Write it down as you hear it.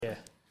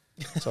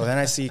So then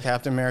I see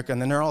Captain America,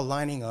 and then they're all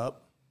lining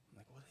up. I'm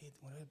like,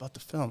 what are they about to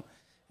film?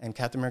 And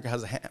Captain America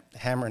has a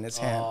hammer in his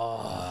hand.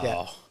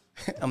 Yeah.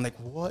 I'm like,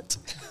 what?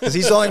 Because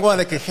he's the only one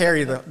that could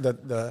carry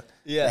the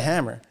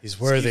hammer. He's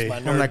worthy.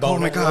 I'm like, oh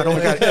my god.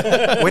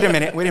 Wait a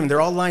minute.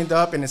 They're all lined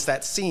up, and it's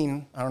that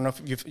scene. I don't know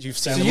if you've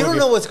seen. So you don't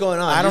know what's going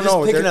on. I don't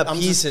know. Picking up I'm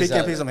pieces. Just picking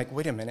up pieces. I'm like,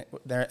 wait a minute.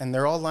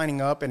 They're all lining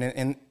up,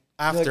 and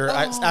after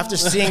after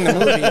seeing the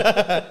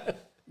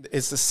movie,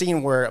 it's the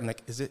scene where I'm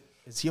like, is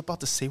he about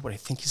to say what I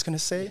think he's gonna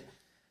say?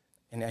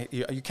 And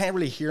you can't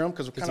really hear him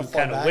because we're kind of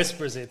far back.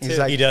 Whispers it too. He's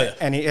like, he does.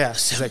 And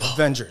he's like,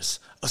 Avengers,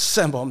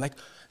 assemble.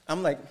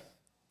 I'm like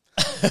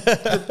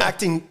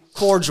acting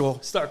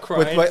cordial. Start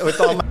crying.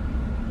 With all my.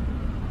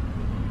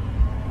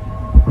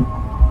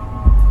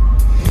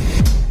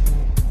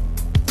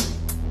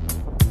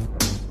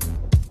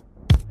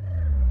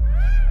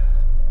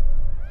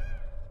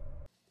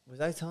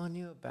 Was I telling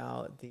you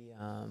about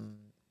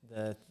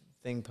the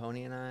thing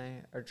Pony and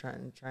I are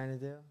trying to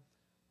do?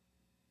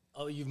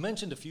 Oh, you've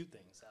mentioned a few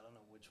things. I don't know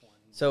which one.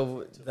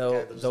 So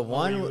the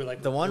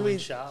one we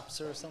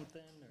shops or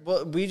something.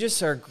 Well, we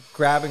just are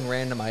grabbing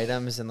random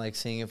items and like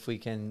seeing if we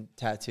can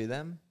tattoo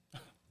them.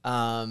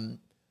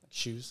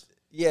 Shoes.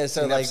 Yeah,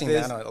 so like I've seen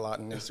that a lot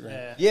on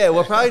Instagram. Yeah,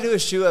 we'll probably do a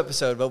shoe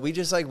episode, but we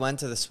just like went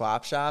to the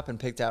swap shop and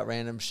picked out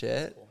random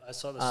shit. I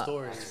saw the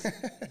stories.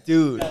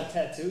 Dude. Got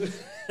tattooed.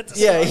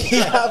 Yeah, he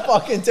got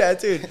fucking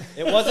tattooed.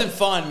 It wasn't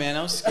fun, man.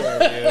 I'm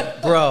scared,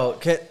 dude. Bro,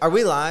 are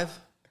we live?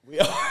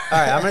 We are. All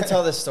right, I'm going to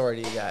tell this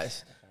story to you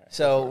guys.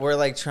 So we're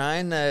like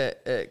trying to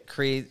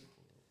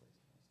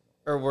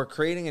we're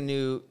creating a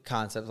new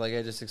concept, like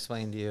I just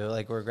explained to you.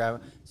 Like we're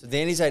grabbing. So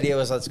Danny's idea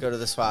was let's go to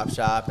the swap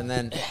shop, and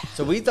then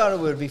so we thought it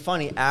would be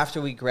funny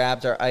after we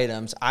grabbed our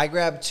items. I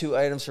grabbed 2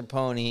 items for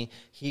Pony.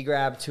 He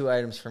grabbed 2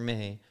 items for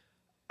me.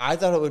 I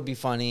thought it would be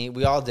funny.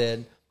 We all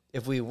did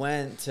if we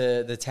went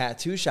to the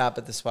tattoo shop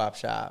at the swap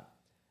shop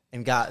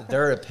and got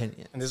their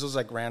opinion. And this was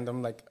like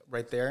random, like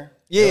right there.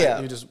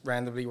 Yeah. You just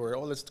randomly were,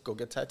 let's go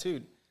get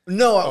tattooed.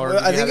 No, Or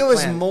I think you it had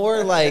was planned?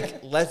 more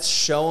like let's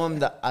show them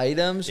the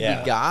items we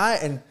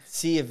got and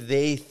see if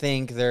they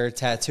think they're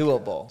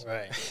tattooable.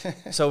 Right.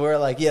 So we're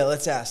like, yeah,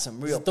 let's ask some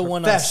real. Is it the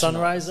one on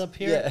Sunrise up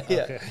here? Yeah,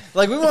 yeah. Okay.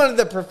 Like we wanted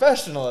the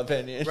professional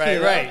opinion. Right, you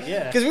know? right,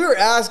 yeah. Because we were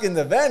asking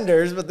the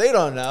vendors, but they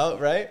don't know,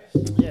 right?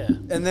 Yeah.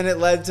 And then it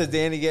led to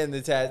Danny getting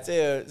the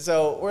tattoo.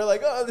 So we're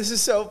like, oh, this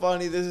is so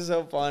funny. This is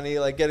so funny.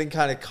 Like getting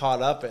kind of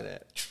caught up in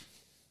it.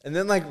 And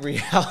then like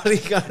reality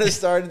kind of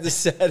started to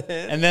set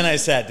in. And then I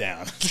sat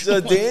down. So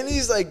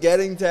Danny's like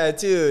getting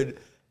tattooed.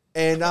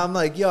 And I'm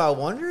like, yo, I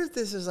wonder if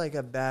this is like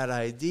a bad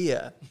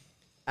idea.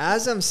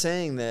 As I'm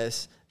saying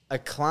this, a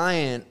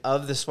client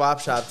of the swap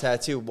shop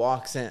tattoo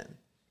walks in.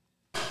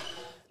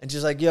 And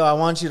she's like, yo, I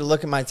want you to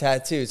look at my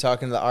tattoo,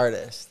 talking to the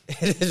artist.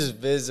 It is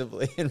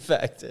visibly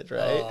infected,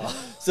 right?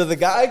 Oh. So the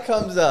guy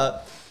comes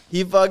up.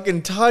 He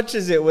fucking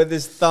touches it with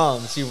his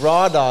thumbs. He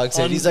raw dogs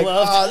it. He's like,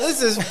 oh,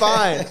 this is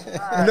fine.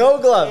 No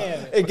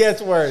glove. It gets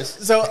worse.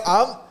 So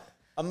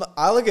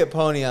I look at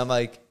Pony. I'm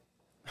like,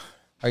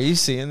 are you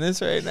seeing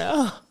this right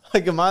now?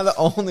 Like, am I the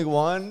only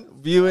one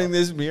viewing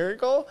this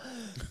miracle?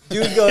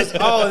 Dude goes,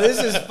 oh,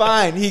 this is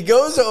fine. He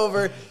goes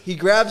over. He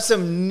grabs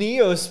some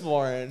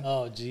Neosporin.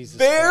 Oh, Jesus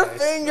Bare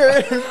Christ. finger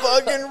and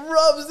fucking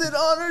rubs it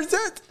on her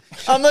tit.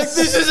 I'm like,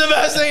 this is the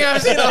best thing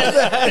I've seen all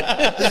day.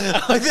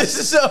 I'm like, this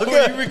is so good.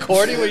 Were you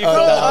recording? Were you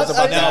I'm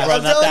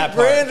telling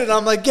Brandon,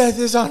 I'm like, get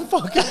this on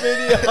fucking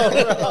video,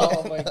 bro.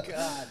 Oh, my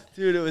God.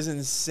 Dude, it was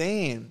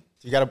insane.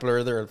 You got to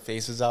blur their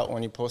faces out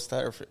when you post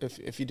that, or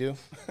if you do.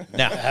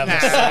 No. What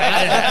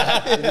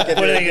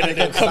are they going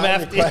to do? Come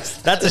after you?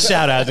 That's a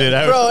shout out, dude.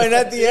 Bro, and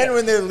at the end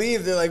when they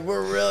leave, they're like,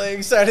 we're really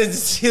excited to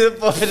see the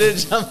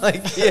footage. I'm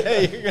like,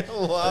 yeah, you're going to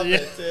love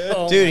it, dude.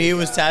 Oh Dude, he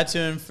was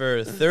tattooing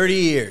for 30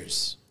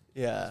 years.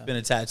 Yeah. He's been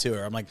a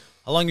tattooer. I'm like,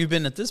 how long have you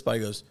been at this spot?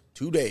 He goes,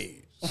 2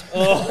 days.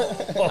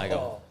 Oh. I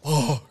go,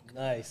 oh.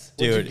 Nice.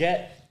 Dude. What'd you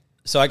get?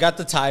 So I got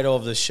the title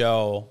of the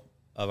show,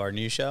 of our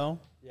new show,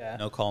 Yeah.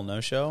 No Call,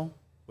 No Show,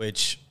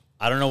 which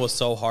I don't know was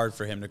so hard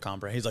for him to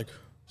comprehend. He's like,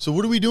 so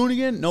what are we doing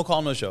again? No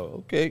Call, No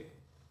Show. Okay.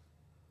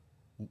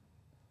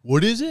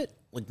 What is it?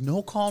 Like,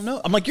 no call, no.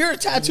 I'm like, you're a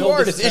tattoo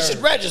artist. It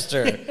should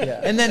register. Yeah.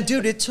 And then,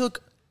 dude, it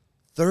took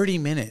 30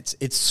 minutes.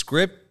 It's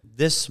script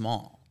this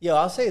small. Yo,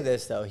 I'll say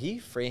this, though. He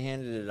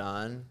freehanded it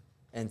on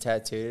and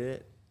tattooed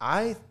it.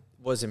 I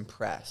was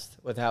impressed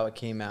with how it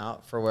came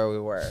out for where we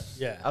were.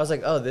 Yeah. I was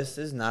like, oh, this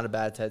is not a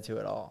bad tattoo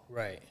at all.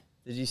 Right.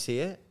 Did you see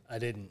it? I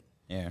didn't.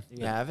 Yeah.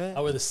 You have it? I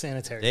wear the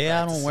sanitary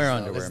Yeah, I don't practices, wear though.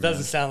 underwear, This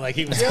doesn't sound like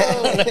he was.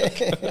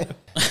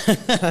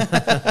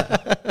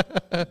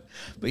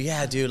 But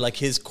yeah, dude, like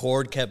his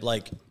cord kept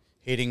like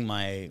hitting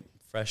my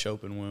fresh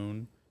open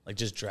wound, like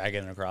just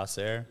dragging it across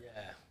there.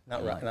 Yeah.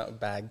 Not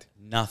bagged.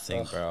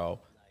 Nothing, bro.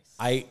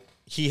 Nice.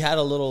 He had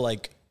a little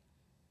like,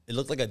 it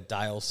looked like a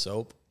Dial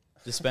soap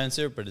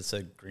dispenser, but it's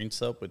a green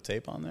soap with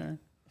tape on there.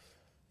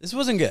 This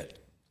wasn't good.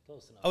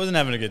 Close enough. I wasn't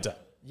having a good time.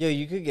 Yo,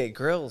 you could get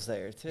grills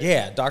there too.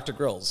 Yeah, Dr.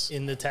 Grills.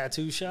 In the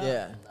tattoo shop?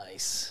 Yeah.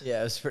 Nice.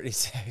 Yeah, it was pretty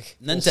sick.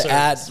 And then Full to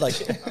add like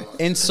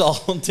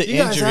insult to You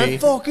guys injury.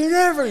 have fucking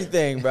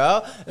everything,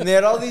 bro. And they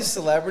had all these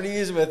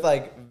celebrities with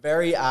like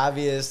very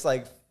obvious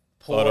like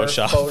poor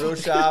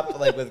Photoshop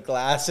like with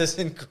glasses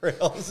and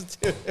grills,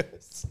 dude.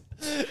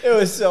 It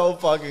was so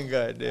fucking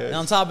good, dude. And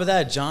on top of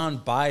that, John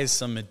buys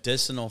some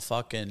medicinal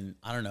fucking,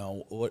 I don't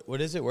know,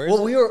 what is it? Where is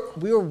Well, it?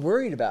 we were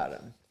worried about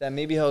him that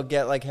maybe he'll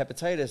get like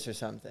hepatitis or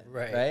something,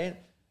 right?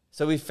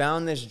 So we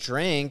found this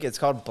drink. It's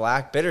called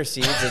Black Bitter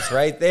Seeds. It's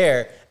right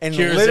there, and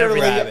Cures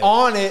literally everything.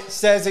 on it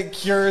says it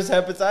cures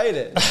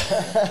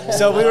hepatitis.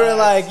 So we were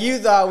like, "You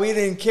thought we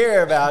didn't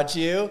care about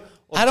you?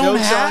 Well, I don't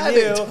joke's have on it,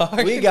 you.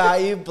 dog. We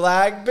got you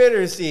Black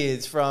Bitter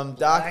Seeds from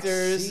Black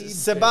Dr. seed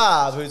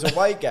Sabab, who's a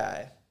white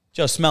guy.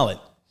 Joe, smell it.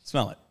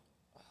 Smell it.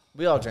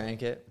 We all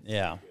drank it.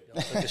 Yeah.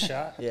 Y'all took a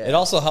shot? Yeah, It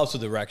also helps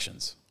with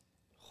erections.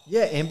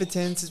 yeah,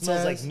 impotence. It Smells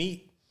says. like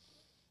meat.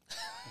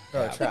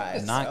 Bro, try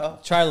it.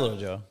 Not try a little,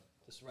 Joe.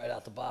 Just right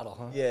out the bottle,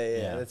 huh? Yeah,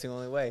 Yeah. that's the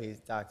only way. His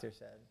doctor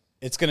said.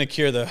 It's gonna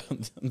cure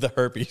the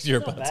herpes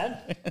you're Not about to.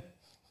 bad.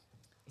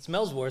 It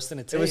smells worse than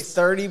it tastes. It was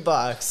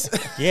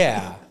 $30.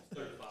 Yeah.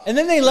 And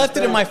then they left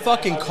it in my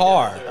fucking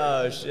car.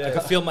 Oh I shit.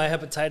 can feel my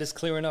hepatitis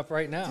clearing up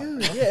right now.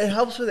 Dude, yeah, it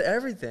helps with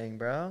everything,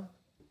 bro.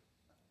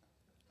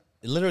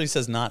 It literally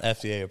says not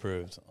FDA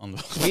approved on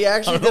the. We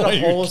actually I don't did know why a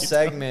you whole keep-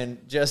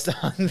 segment just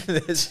on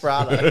this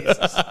product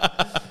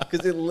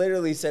because it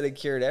literally said it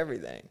cured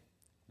everything.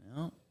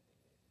 Hell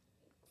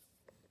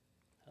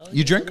You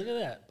yeah, drink? Look at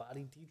that.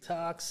 Body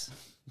detox.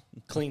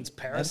 Cleans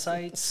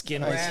parasites,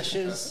 skin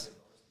rashes.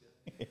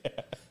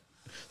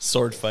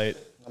 Sword fight.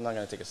 I'm not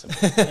gonna take a sip.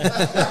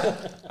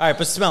 All right,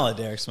 but smell it,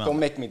 Derek. Smell Don't it.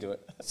 make me do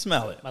it.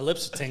 Smell it. My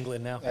lips are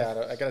tingling now.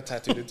 Yeah, I got a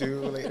tattoo to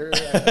do later.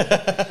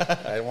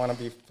 I want to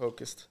be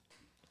focused.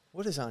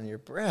 What is on your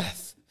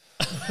breath?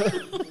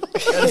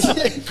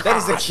 that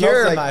is the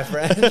cure, like- my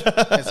friend.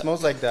 It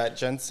smells like that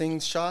ginseng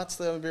shots.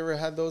 Have you ever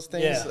had those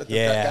things Yeah. at the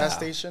Yeah. gas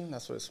station?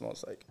 That's what it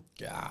smells like.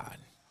 God.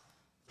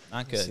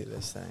 Not See good.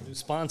 this thing. New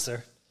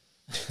sponsor.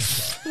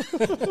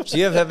 Do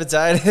you have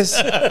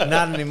hepatitis?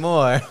 Not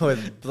anymore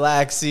with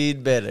black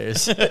seed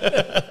bitters.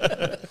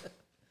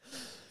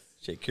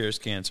 Shit cures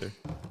cancer.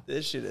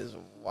 This shit is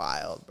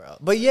wild, bro.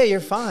 But yeah, you're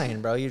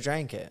fine, bro. You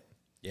drank it.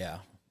 Yeah.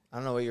 I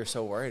don't know what you're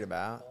so worried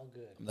about. All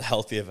good. I'm the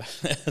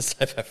healthiest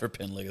I've ever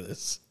been. Look at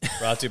this.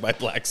 Brought to you by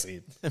Black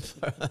Seed.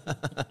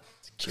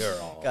 Cure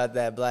all. Got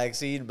that black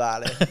seed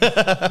body.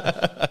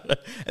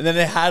 And then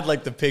it had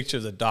like the picture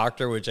of the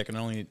doctor, which I can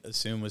only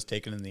assume was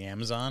taken in the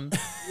Amazon.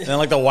 And then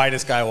like the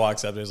whitest guy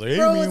walks up, there's like, hey,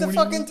 Bro, man, what the what do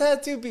you fucking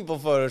tattoo people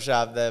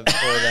photoshopped that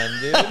for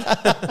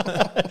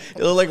them, dude?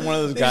 It looked like one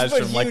of those They guys just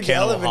put from like huge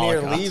Cannibal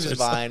elevator Holocaust leaves or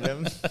something. behind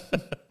him.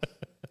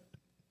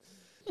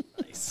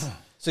 Nice.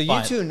 So you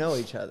Fine. two know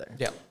each other.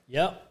 Yeah.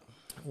 Yep.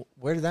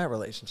 Where did that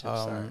relationship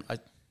start? I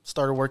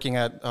started working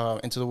at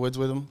Into the Woods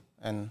with him,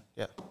 and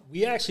yeah.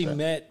 We actually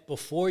met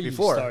before you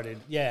Before? started.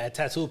 Yeah, at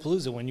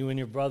Tattoo-Palooza when you and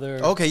your brother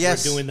Okay.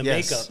 Yes. were doing the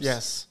yes, makeups.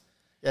 Yes.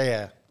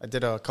 Yeah. I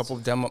did a couple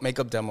of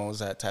makeup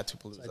demos at Tattoo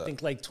Palooza. I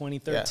think like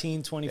 2013,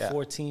 Yeah.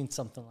 2014,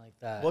 something like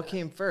that. What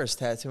came first,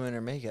 tattooing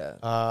or makeup?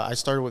 I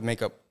started with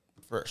makeup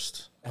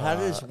first. How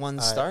does one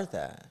start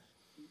that?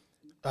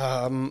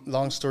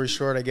 Long story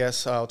short, I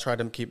guess I'll try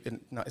to keep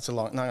it. Not a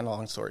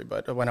long story,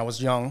 but when I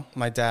was young,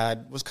 my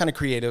dad was kind of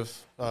creative.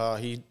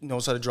 He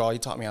knows how to draw. He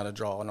taught me how to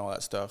draw and all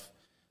that stuff.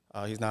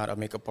 He's not a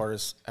makeup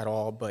artist at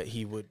all, but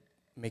he would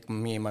make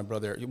me and my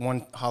brother.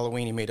 One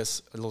Halloween, he made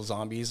us little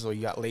zombies. So he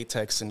got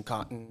latex and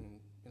cotton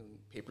and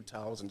paper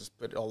towels and just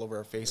put it all over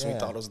our face. And we Yeah.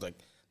 thought it was like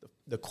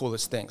the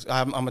coolest things.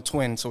 I'm a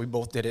twin, so we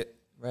both did it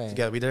Right.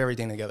 together. We did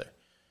everything together.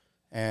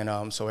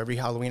 And so every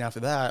Halloween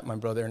after that, my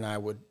brother and I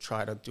would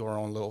try to do our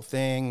own little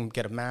thing,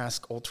 get a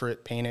mask, alter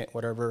it, paint it,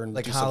 whatever. And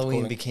Like do some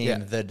Halloween clothing. became Yeah,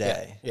 the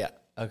day. Yeah.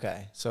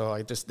 Okay. So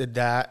I just did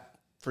that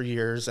for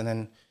years. And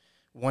then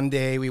one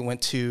day we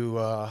went to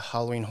not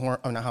Halloween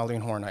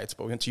Horror Nights,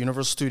 but we went to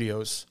Universal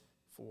Studios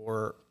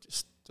for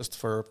just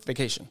for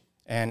vacation.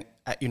 And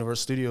at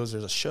Universal Studios,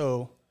 there's a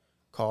show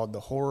called the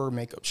Horror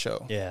Makeup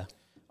Show. Yeah.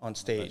 On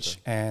stage,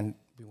 and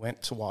we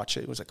went to watch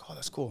it. It was like, oh,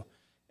 that's cool.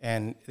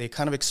 And they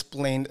kind of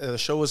explained, the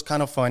show was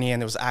kind of funny, and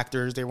there was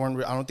actors. They weren't,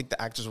 I don't think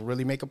the actors were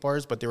really makeup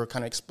artists, but they were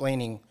kind of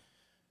explaining.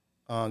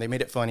 They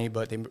made it funny,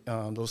 but they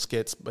those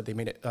skits, but they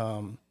made it.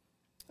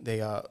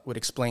 They would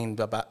explain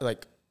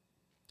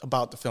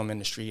about the film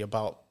industry,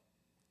 about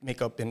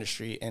makeup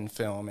industry and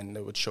film, and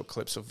they would show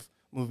clips of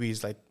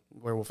movies like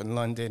Werewolf in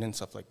London and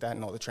stuff like that,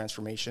 and all the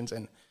transformations.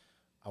 And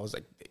I was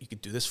like, you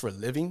could do this for a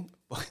living?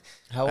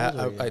 How old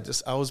were you?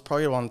 I was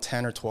probably around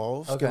 10 or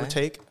 12, give or Okay.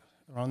 take,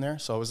 around there.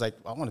 So I was like,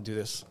 I want to do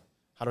this.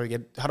 How do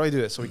I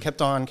do this? So we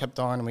kept on,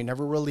 and we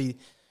never really,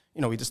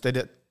 we just did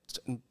it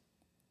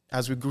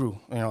as we grew,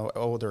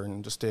 older,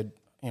 and just did,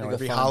 Like a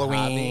every fun Halloween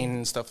hobby?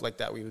 and stuff like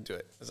that, we would do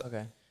it.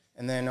 Okay.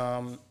 And then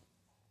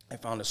I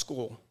found a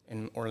school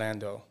in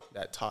Orlando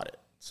that taught it.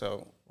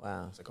 So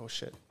Wow. I was like, oh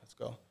shit, let's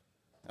go.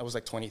 I was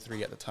like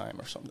 23 at the time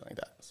or something like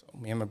that. So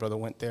me and my brother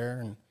went there,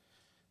 and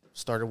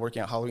started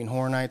working at Halloween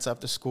Horror Nights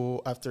after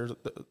school, after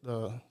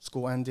the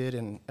school ended,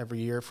 and every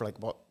year for like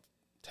about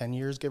 10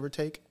 years, give or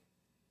take.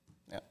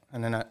 Yeah.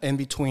 And then in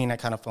between, I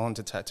kind of fell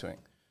into tattooing.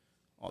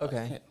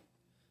 Okay. Yeah.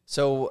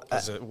 So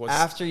 'Cause it was-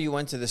 after you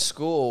went to the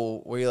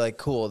school, were you like,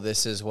 cool,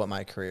 this is what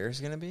my career is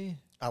going to be?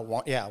 I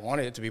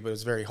wanted it to be, but it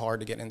was very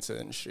hard to get into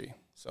the industry.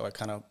 So I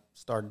kind of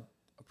started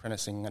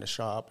apprenticing at a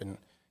shop and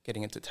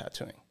getting into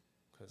tattooing.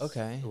 'Cause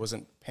Okay. It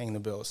wasn't paying the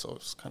bills, so it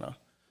was kind of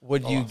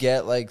Would you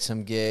get like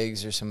some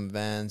gigs or some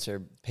events or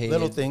paid?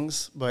 little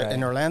things. But Right.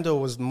 in Orlando, it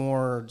was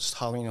more just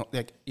Halloween,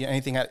 like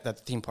anything at the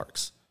theme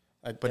parks.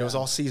 Like, but it was Yeah.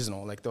 all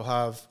seasonal. Like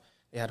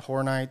they had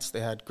Horror Nights, they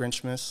had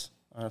Grinchmas.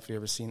 I don't know if you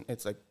ever seen.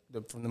 It's like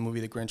from the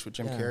movie The Grinch with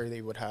Jim Yeah. Carrey.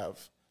 They would have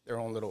their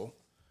own little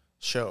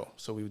show.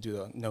 So we would do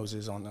the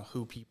noses on the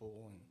Who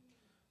people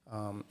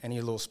and any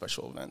little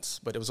special events.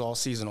 But it was all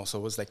seasonal, so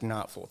it was like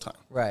not full time.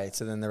 Right.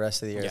 So then the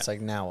rest of the year, it's Yeah.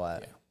 like, now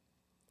what? Yeah.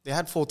 They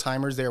had full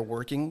timers there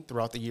working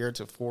throughout the year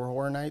to 4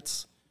 Horror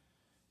Nights,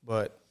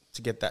 but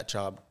to get that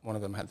job, one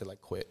of them had to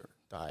like quit or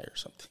die or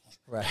something.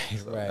 Right.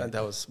 So Right.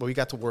 that was. But we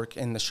got to work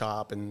in the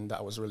shop, and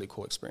that was a really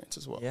cool experience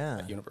as well. Yeah.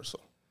 At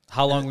Universal.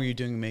 How long were you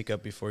doing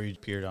makeup before you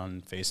appeared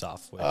on Face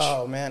Off? Which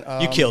Oh man,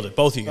 you killed it.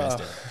 Both of you guys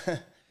did.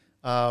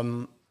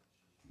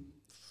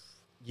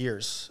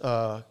 Years.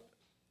 I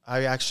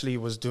actually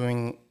was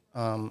doing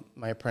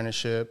my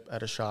apprenticeship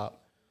at a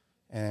shop,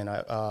 and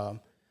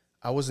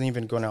I wasn't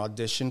even going to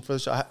audition for the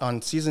show.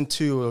 On season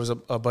 2, it was a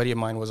buddy of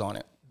mine was on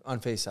it. On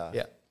Face Off.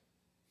 Yeah,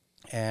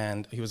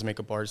 and he was a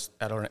makeup artist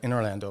in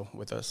Orlando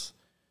with us,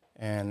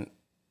 and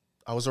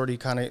I was already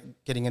kind of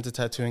getting into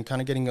tattooing,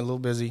 kind of getting a little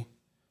busy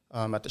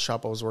at the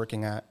shop I was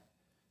working at,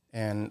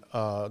 and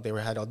they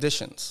had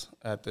auditions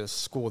at this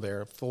school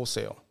there, Full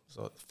Sail,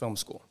 so film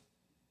school.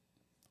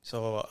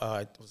 So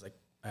I was like,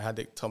 I had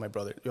to tell my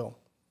brother, yo,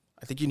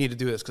 I think you need to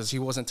do this, because he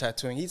wasn't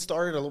tattooing. He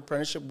started a little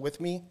apprenticeship with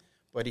me,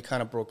 but he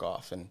kind of broke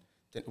off, and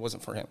it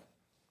wasn't for him.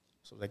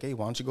 So I was like, hey,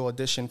 why don't you go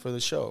audition for the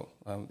show?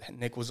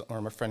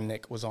 My friend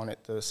Nick was on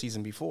it the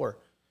season before,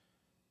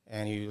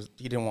 and he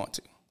didn't want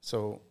to.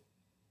 So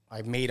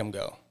I made him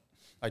go.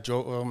 I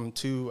drove him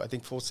to, I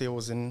think Full Sail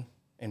was in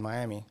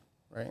Miami,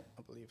 right?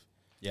 I believe.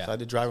 Yeah. So I had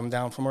to drive him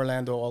down from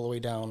Orlando all the way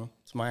down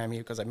to Miami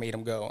because I made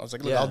him go. I was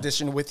like, look, Yeah. I'll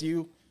audition with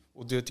you.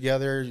 We'll do it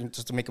together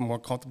just to make him more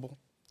comfortable.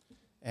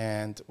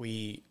 And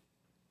we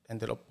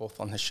ended up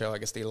both on the show. I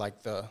guess they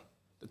liked the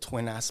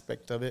twin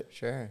aspect of it.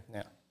 Sure.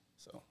 Yeah.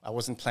 So I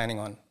wasn't planning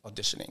on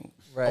auditioning.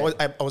 Right.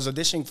 I was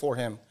auditioning for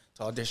him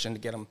to audition to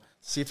get him,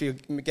 see if he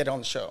would get on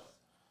the show.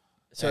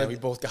 So So we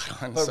both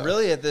got on. But so.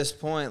 really, at this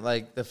point,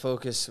 like the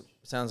focus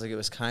sounds like it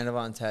was kind of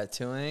on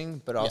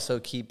tattooing, but also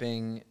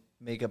keeping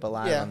makeup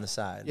alive on the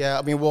side. Yeah,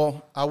 I mean,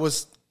 well, I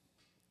was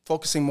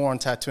focusing more on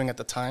tattooing at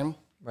the time.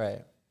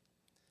 Right.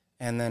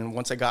 And then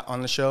once I got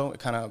on the show, it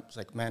kind of was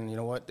like, man, you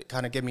know what? It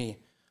kind of gave me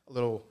a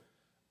little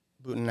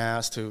boot in the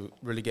ass to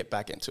really get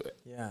back into it.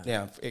 Yeah.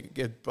 Yeah,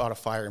 it brought a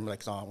fire and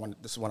like, no,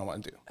 this is what I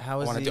want to do. How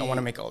was I want the-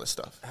 to make all this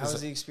stuff. How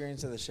was the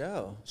experience of the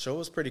show? Show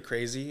was pretty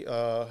crazy.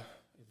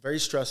 Very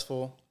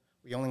stressful.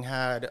 We only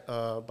had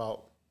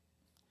about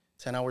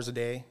 10 hours a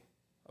day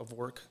of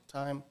work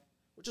time,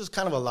 which is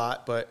kind of a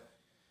lot, but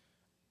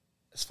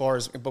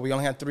we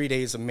only had 3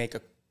 days to make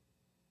a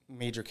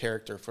major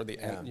character for the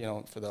end,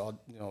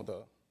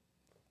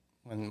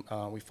 when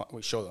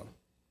we show them.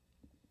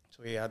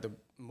 So we had the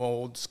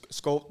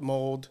sculpt,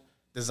 mold,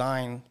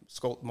 design,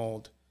 sculpt,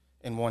 mold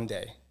in one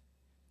day.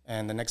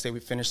 And the next day we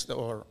finished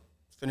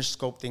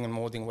sculpting and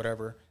molding,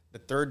 whatever. The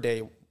third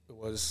day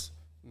was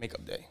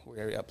makeup day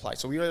where we applied.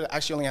 So we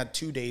actually only had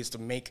 2 days to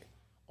make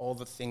all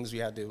the things we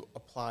had to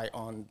apply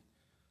on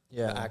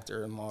the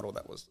actor and model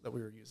that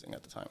we were using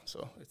at the time.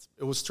 So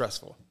it was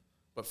stressful,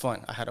 but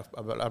fun. I had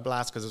a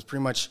blast because it was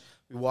pretty much,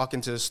 we walk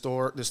into the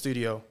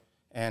studio,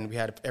 and we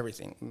had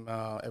everything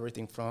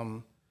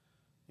from,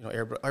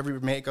 every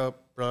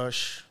makeup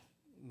brush,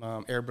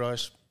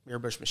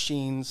 airbrush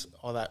machines,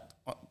 all that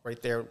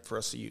right there for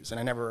us to use. And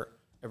I never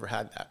ever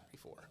had that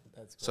before.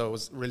 That's cool. So it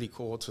was really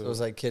cool to So it was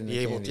like kid in be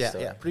a able candy to,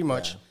 store. yeah, pretty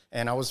much. Yeah.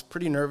 And I was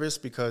pretty nervous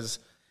because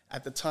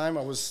at the time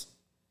I was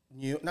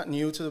not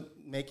new to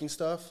making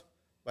stuff,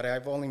 but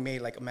I've only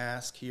made like a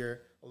mask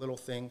here, a little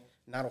thing,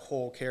 not a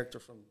whole character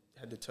from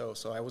head to toe.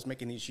 So I was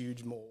making these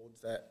huge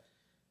molds that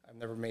I've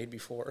never made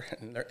before,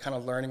 and they're kind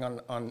of learning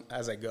on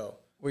as I go.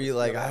 Were you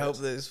like, I hope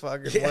this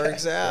fucking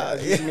works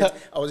out? Yeah.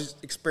 I was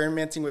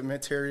experimenting with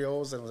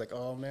materials, and I was like,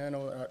 oh man,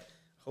 I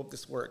hope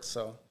this works.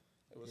 So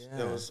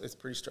it's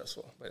pretty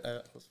stressful, but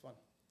it was fun.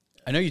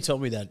 I know you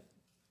told me that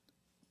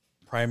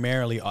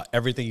primarily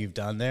everything you've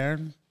done there,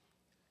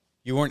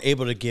 you weren't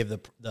able to give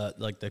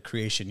the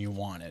creation you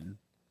wanted.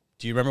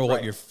 Do you remember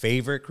what your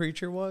favorite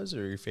creature was,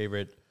 or your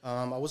favorite?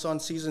 I was on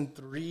season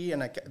 3,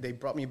 and they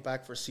brought me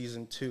back for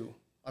season 2.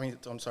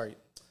 I'm sorry.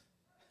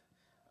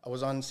 I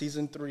was on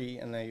season 3,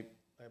 and they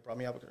brought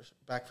me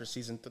back for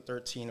season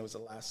 13. It was the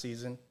last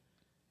season.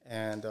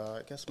 And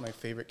I guess my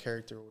favorite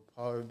character would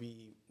probably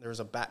be, there was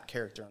a bat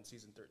character on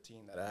season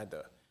 13 that I had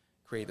to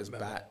create this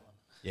bat.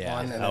 Yeah,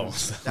 one, and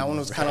that that one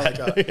was kind of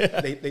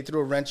like they threw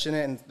a wrench in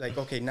it, and like,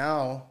 okay,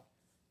 now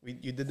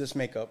you did this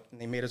makeup,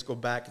 and they made us go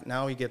back.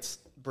 Now he gets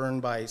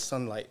burned by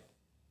sunlight.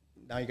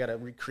 Now you got to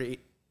recreate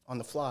on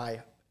the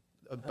fly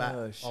a back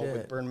all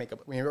with burn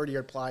makeup. We already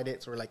applied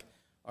it, so we're like,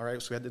 all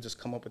right. So we had to just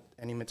come up with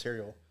any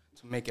material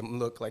to make him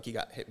look like he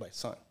got hit by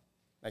sun,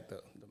 like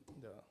the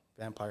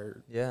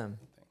vampire. Yeah. Thing.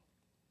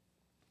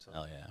 So,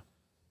 hell yeah.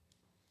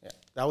 Yeah,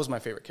 that was my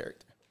favorite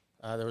character.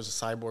 There was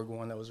a cyborg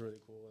one that was really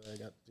cool that I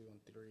got to do on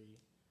 3.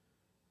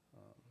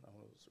 That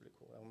one was really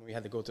cool. And we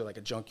had to go to like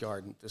a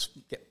junkyard and just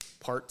get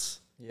parts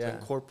to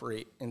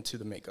incorporate into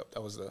the makeup.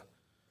 That was the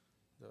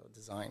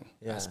design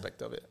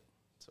aspect of it.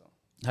 So,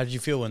 how did you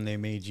feel when they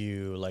made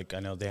you, like, I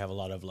know they have a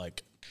lot of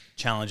like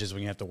challenges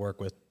when you have to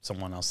work with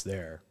someone else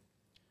there.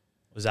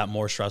 Was that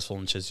more stressful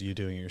than just you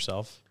doing it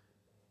yourself?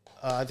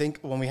 I think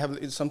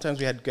when sometimes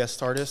we had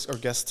guest artists or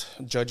guest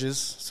judges,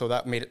 so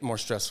that made it more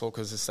stressful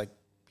because it's like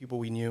people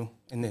we knew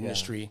in the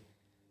industry,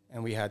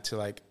 and we had to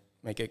like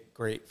make it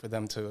great for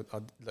them to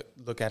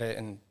look at it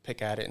and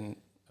pick at it, and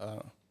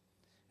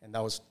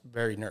that was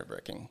very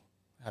nerve-wracking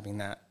having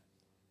that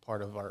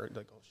part of our,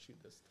 like, oh shoot,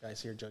 this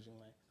guy's here judging.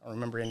 I don't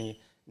remember any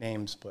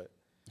names, but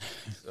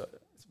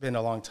it's been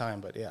a long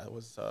time. But yeah, it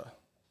was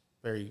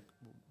very,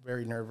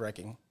 very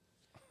nerve-wracking.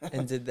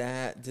 And did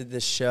the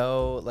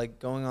show, like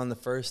going on the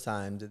first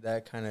time, did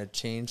that kind of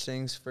change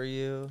things for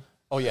you?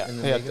 Oh yeah,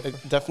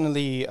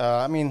 definitely.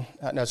 I mean,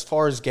 as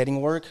far as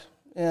getting work,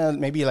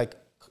 maybe like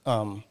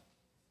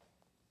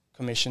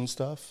commission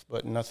stuff,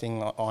 but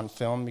nothing on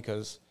film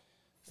because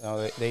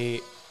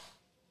they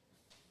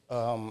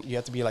you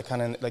have to be like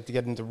kind of like to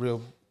get into real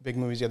big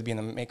movies. You have to be in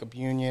the makeup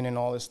union and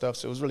all this stuff.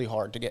 So it was really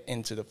hard to get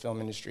into the film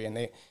industry, and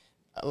a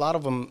lot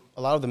of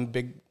them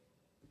big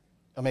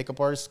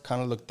makeup artists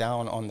kind of look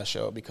down on the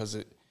show because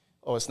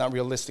it's not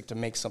realistic to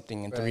make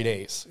something in 3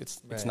 days.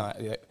 It's not.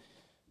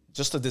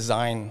 Just the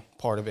design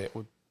part of it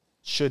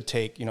should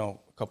take a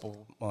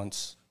couple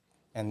months,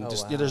 and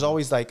there's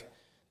always like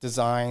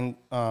design.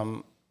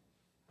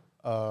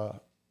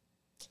 There's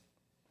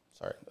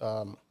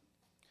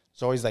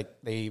always like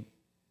they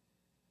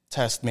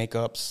test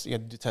makeups. You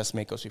have to do test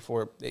makeups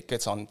before it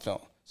gets on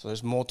film. So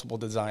there's multiple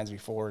designs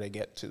before they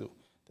get to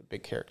the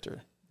big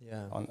character.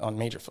 Yeah. On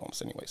major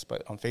films, anyways.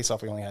 But on Face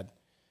Off, we only had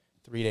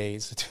 3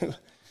 days to do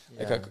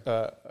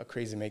a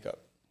crazy makeup.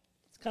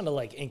 It's kind of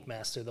like Ink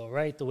Master, though,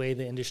 right? The way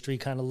the industry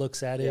kind of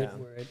looks at it,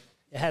 where it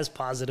has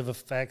positive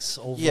effects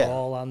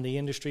overall on the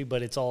industry,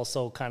 but it's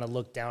also kind of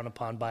looked down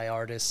upon by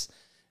artists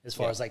as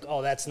far as like,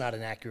 oh, that's not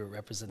an accurate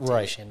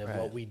representation of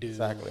what we do,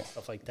 and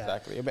stuff like that.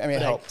 Exactly. I mean,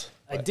 it helped.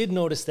 I did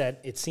notice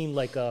that it seemed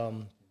like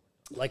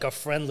a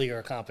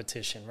friendlier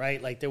competition, right?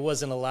 Like there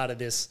wasn't a lot of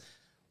this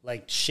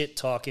like shit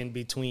talking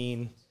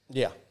between.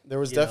 Yeah, there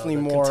was definitely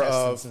more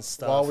of,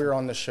 while we were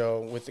on the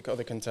show with the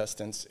other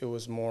contestants, it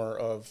was more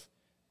of,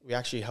 we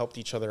actually helped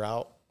each other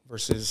out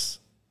versus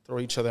throw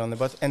each other on the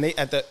bus. And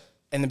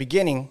in the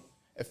beginning,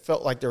 it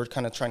felt like they were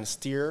kind of trying to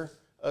steer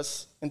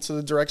us into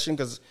the direction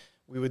because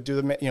we would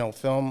do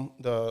film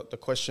the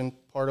question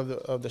part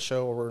of the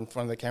show, where we're in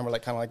front of the camera,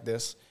 like kind of like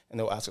this, and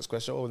they'll ask us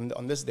questions. Oh, and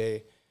on this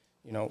day,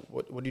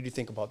 what did you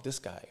think about this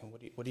guy? And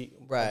what do you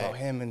about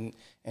him?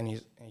 And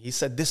he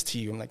said this to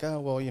you. I'm like, oh,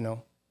 well,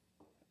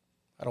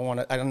 I don't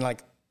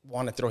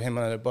want to throw him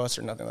under the bus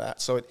or nothing like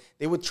that. So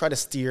they would try to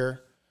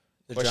steer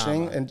the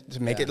pushing drama and to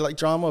make it like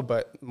drama,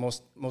 but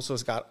most of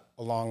us got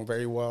along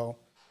very well.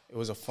 It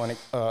was a funny.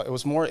 It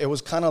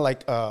was kind of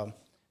like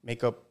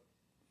makeup,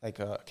 like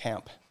a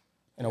camp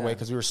in a way,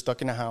 because we were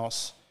stuck in a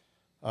house,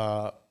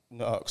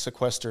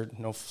 sequestered,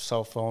 no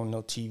cell phone,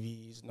 no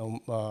TVs,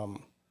 no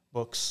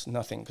books,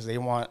 nothing, because they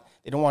don't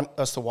want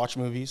us to watch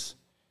movies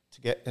to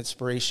get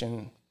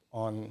inspiration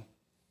on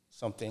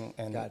something,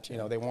 and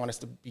they want us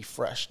to be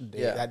fresh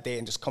that day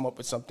and just come up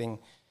with something.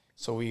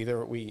 So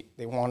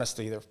they want us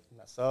to either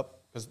mess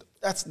up, because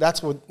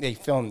that's what they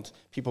filmed,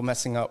 people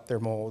messing up their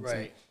molds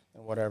and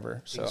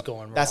whatever. Things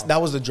going wrong.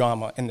 That was the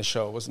drama in the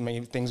show, was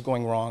maybe things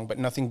going wrong, but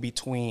nothing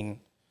between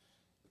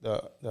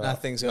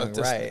nothing's going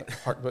right.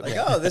 Part, but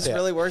this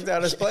really worked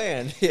out as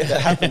planned.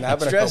 That happened a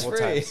couple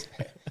times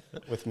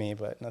with me,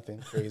 but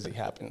nothing crazy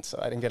happened. So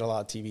I didn't get a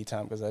lot of TV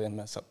time because I didn't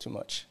mess up too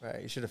much.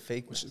 Right, you should have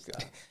faked this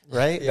guy.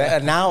 Right? Yeah.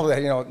 And now,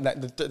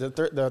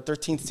 the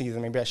 13th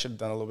season, maybe I should have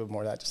done a little bit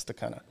more of that just to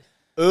kind of...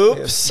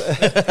 Oops.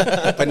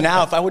 But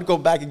now, if I would go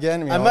back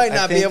again... I might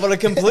not be able to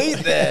complete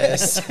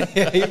this.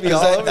 You'd be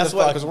all over the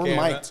fucking because we're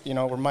mic'd,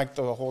 we're mic'd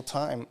the whole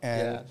time.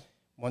 And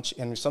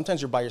and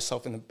sometimes you're by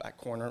yourself in the back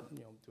corner,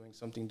 doing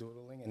something,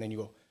 doodling, and then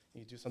you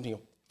do something, you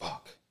go,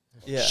 fuck.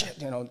 Yeah.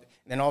 Shit, and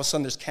then all of a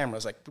sudden there's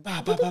cameras like,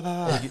 bah, bah, bah,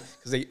 bah.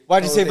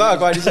 Why'd you say fuck?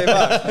 Why'd you say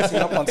fuck? Messing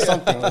up on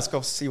something. Let's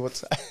go see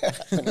what's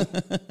happening.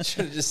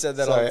 Should have just said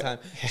that all the time.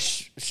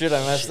 Shit,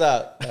 I messed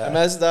up. I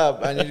messed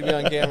up. I need to be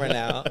on camera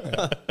now.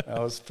 That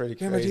was pretty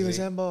crazy. Camera team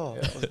assemble.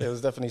 It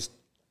was definitely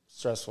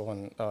stressful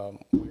and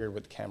weird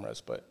with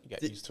cameras, but you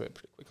get used to it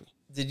pretty quickly.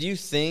 Did you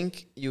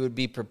think you would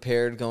be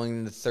prepared going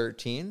into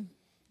 13?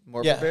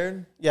 more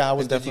prepared? Yeah, I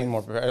was definitely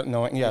more prepared.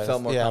 Knowing,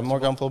 felt more more comfortable?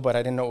 comfortable, but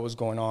I didn't know what was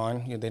going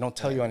on. They don't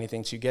tell you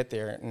anything till you get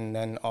there, and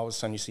then all of a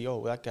sudden you see,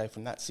 oh, that guy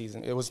from that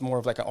season. It was more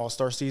of like an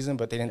all-star season,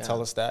 but they didn't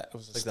tell us that. It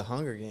was It's like the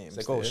Hunger Games.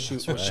 like, oh,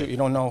 dude. shoot. You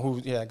don't know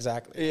who. Yeah,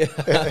 exactly. Yeah.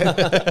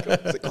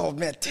 It's like, oh,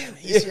 man, damn,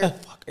 he's here.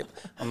 Fuck it.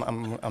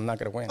 I'm not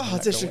going to win. Oh,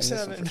 District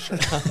 7.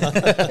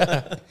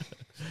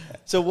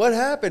 So what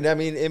happened? I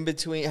mean, in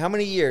between, how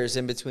many years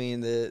in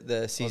between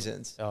the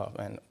seasons? Oh,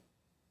 man.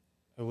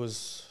 It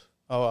was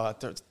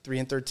 3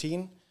 and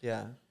 13.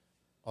 Yeah.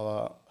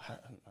 I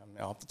mean,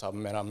 off the top of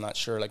my head, I'm not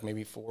sure, like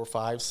maybe 4 or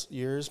 5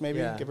 years, maybe,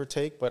 Yeah. give or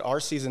take. But our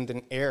season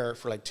didn't air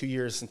for like 2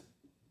 years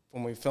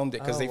when we filmed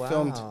it, because they wow.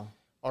 filmed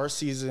our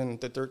season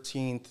the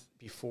 13th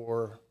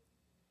before,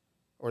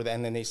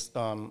 and then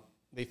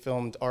they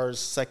filmed ours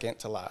second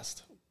to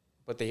last,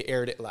 but they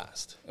aired it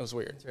last. It was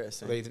weird.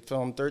 Interesting. So they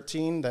filmed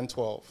 13, then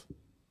 12.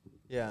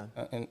 Yeah.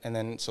 And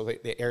then so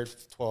they aired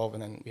 12,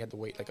 and then we had to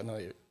wait like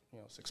another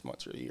 6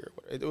 months or a year.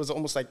 It was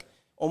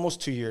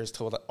almost 2 years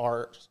till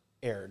ours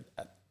aired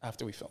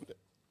after we filmed it.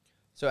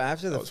 So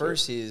after the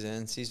first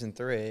season, season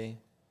 3,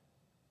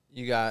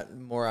 you got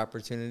more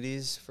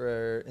opportunities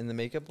in the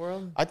makeup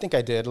world? I think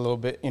I did a little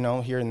bit,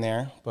 here and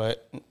there,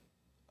 but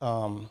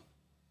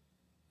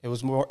it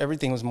was more,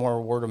 everything was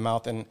more word of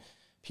mouth and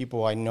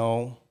people I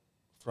know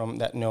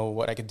that know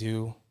what I could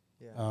do.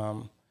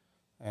 Yeah.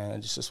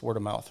 And it's just word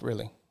of mouth,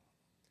 really.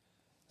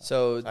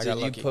 So did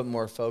you put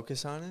more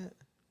focus on it?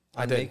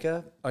 I did.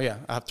 Makeup? Oh yeah,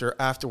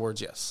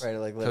 afterwards, yes. Right,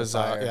 like because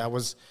I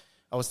was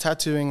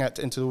tattooing at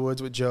Into the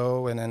Woods with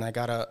Joe, and then I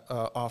got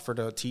a offer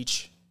to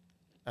teach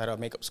at a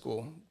makeup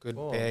school, good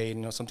pay,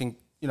 something,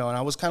 and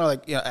I was kind of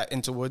like at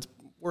Into Woods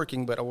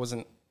working, but I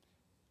wasn't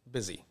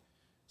busy,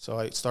 so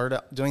I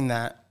started doing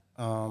that,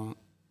 and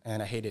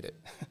I hated it.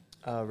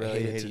 Oh,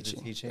 really? I hated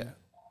teaching. Yeah.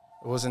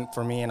 It wasn't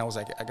for me, and I was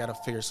like, I got to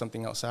figure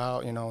something else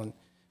out, and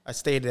I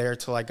stayed there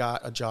till I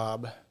got a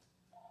job.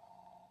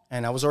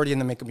 And I was already in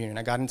the makeup union.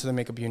 I got into the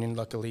makeup union,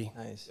 luckily.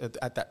 Nice.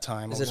 At that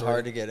time. Is it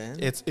hard to get in?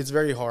 It's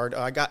very hard.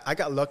 I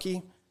got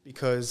lucky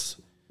because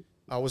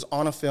I was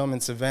on a film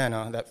in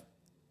Savannah that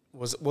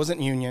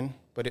wasn't union,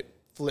 but it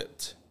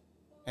flipped,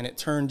 and it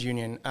turned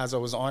union as I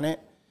was on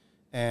it.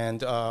 And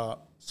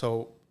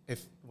so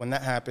when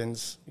that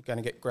happens, you kind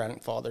of get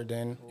grandfathered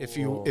in. If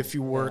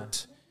you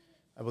worked,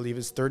 I believe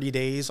it's 30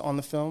 days on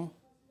the film,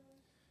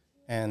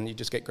 and you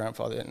just get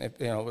grandfathered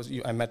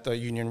in. I met the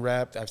union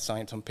rep. I've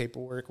signed some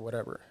paperwork,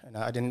 whatever. And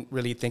I didn't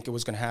really think it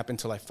was going to happen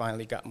until I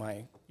finally got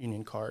my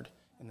union card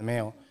in the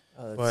mail.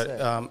 Oh,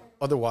 but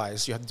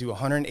otherwise, you have to do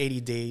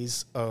 180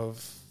 days of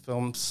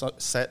film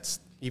sets,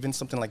 even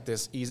something like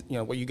this,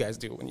 what you guys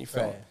do when you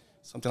film,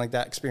 something like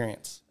that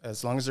experience.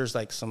 As long as there's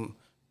like some,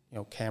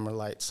 camera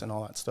lights and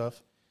all that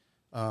stuff.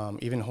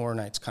 Even horror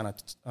nights kind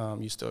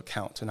of used to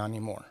count, and not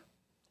anymore.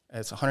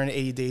 It's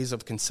 180 days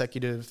of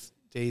consecutive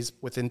days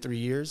within 3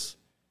 years.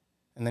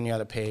 And then you got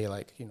to pay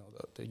the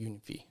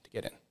union fee to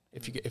get in.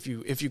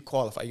 If you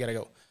qualify, you got to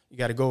go. You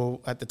got to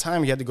go. At the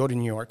time, you had to go to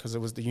New York because it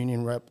was the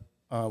union rep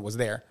was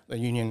there. The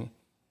union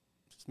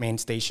main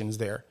station's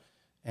there,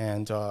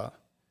 and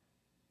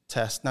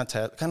test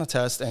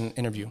and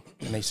interview.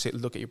 And they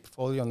look at your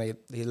portfolio, and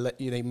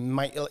they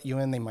might let you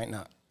in, they might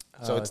not.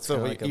 So it's still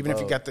like even if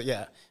you got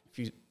if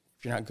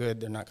you're not good,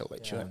 they're not gonna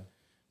let you in.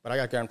 But I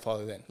got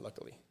grandfathered in,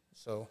 luckily.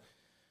 So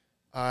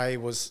I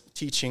was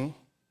teaching.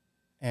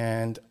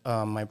 And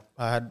I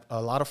had a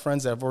lot of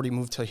friends that have already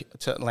moved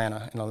to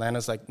Atlanta, and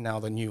Atlanta's like now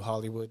the new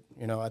Hollywood,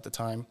 at the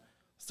time.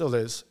 Still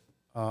is.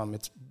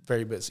 It's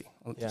very busy.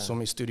 There's so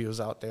many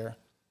studios out there.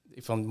 They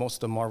filmed most of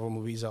the Marvel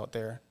movies out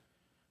there,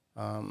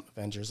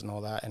 Avengers and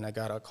all that. And I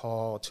got a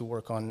call to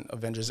work on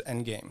Avengers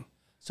Endgame.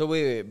 So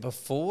wait,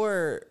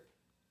 before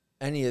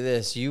any of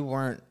this, you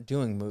weren't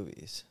doing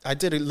movies? I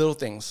did little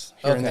things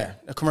here and there.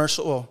 A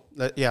commercial,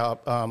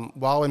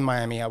 while in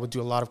Miami, I would do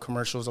a lot of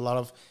commercials, a lot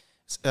of...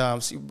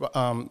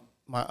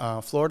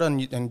 Florida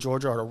and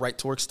Georgia are the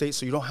right-to-work states,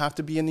 so you don't have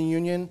to be in the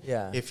union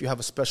if you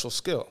have a special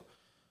skill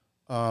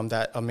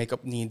that a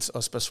makeup needs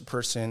a special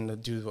person to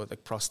do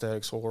like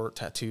prosthetics or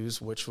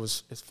tattoos,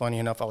 it's funny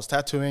enough, I was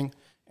tattooing,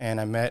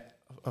 and I met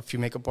a few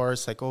makeup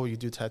artists like, oh, you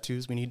do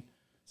tattoos? We need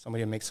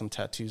somebody to make some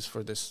tattoos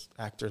for this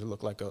actor to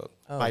look like a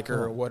biker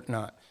or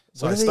whatnot.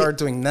 So I started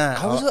doing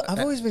that. I've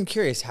always been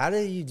curious. How do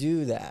you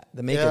do that?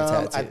 The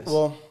makeup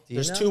tattoos.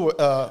 There's two.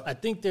 I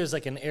think there's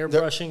like an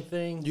airbrushing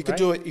thing. You could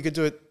do it. You could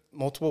do it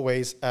multiple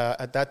ways.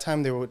 At that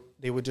time,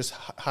 they would just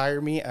hire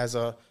me as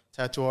a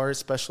tattoo artist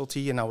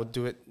specialty, and I would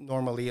do it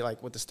normally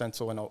like with the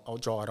stencil, and I'll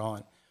draw it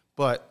on.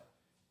 But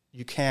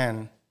you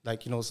can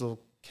those little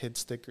kid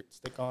stick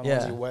on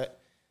ones you wet.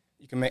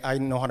 You can make. I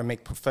know how to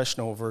make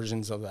professional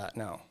versions of that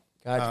now.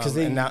 Because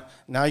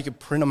now you can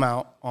print them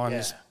out on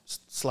this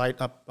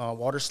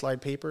water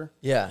slide paper.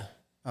 Yeah.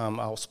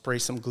 I'll spray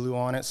some glue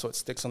on it so it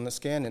sticks on the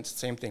skin. It's the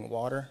same thing,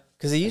 water.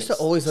 Because it used to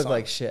always look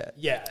like shit.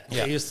 Yeah,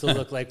 they used to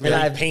look like And really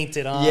I've-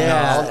 painted on.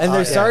 Yeah, and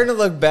they're starting to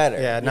look better.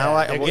 Yeah, now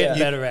they're getting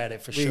better at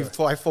it for sure.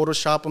 I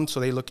Photoshop them so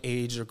they look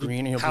aged or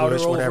green, you know, powder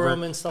bluish, over whatever.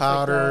 them and stuff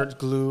Powder, like that.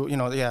 glue, you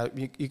know,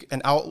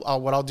 and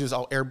what I'll do is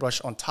I'll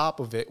airbrush on top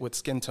of it with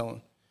skin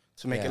tone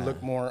to make it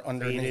look more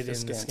underneath the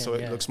skin, so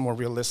it looks more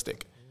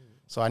realistic.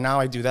 So now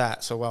I do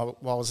that. So while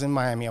I was in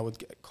Miami, I would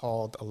get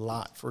called a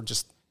lot for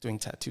just doing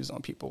tattoos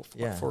on people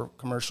for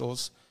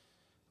commercials.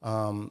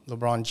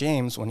 LeBron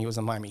James, when he was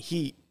in Miami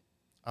Heat,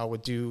 I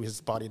would do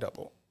his body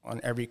double on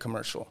every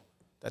commercial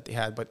that they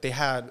had. But they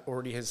had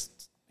already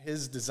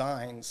his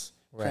designs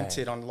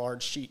printed on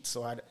large sheets.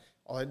 So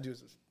all I'd do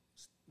is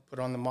put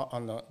it on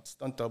the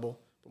stunt double,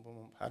 boom, boom,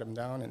 boom, pat him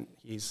down, and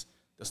he's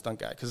the stunt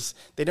guy. Because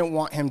they didn't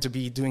want him to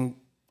be doing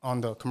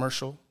on the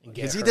commercial.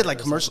 Because he did like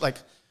commercial, like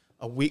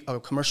a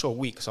commercial a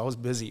week. So I was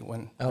busy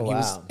when he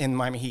was in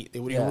Miami Heat. He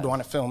would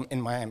want to film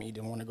in Miami. He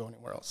didn't want to go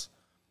anywhere else.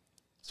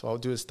 So I'll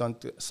do his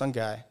stunt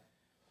guy.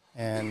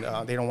 And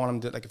they don't want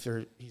him to, like, if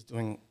he's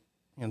doing,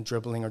 you know,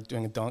 dribbling or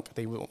doing a dunk,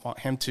 they would want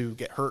him to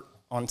get hurt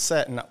on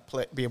set and not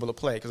be able to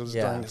play because it was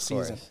during the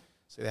season.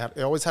 So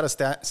they always had a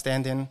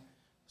stand-in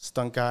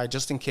stunt guy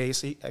just in case.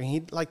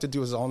 He'd like to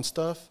do his own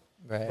stuff,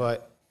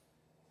 but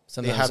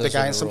sometimes they have the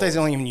guy, and sometimes they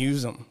don't even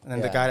use him. And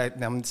then the guy,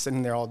 I'm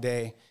sitting there all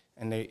day,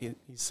 and he's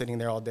sitting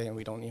there all day, and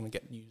we don't even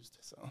get used.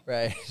 So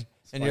and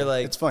funny. you're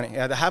like, it's funny.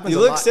 Yeah, that happens. You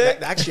a look lot.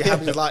 sick. That actually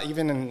happens a lot,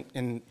 even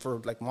in for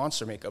like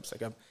monster makeups.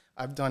 Like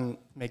I've done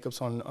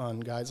makeups on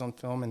guys on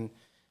film and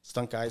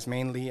stunt guys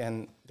mainly,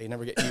 and they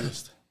never get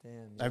used.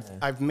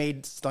 I've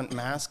made stunt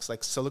masks,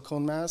 like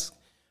silicone masks,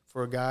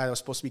 for a guy that was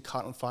supposed to be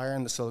caught on fire,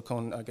 and the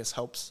silicone, I guess,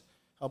 helps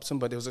him.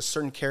 But there was a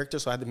certain character,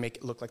 so I had to make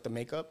it look like the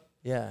makeup.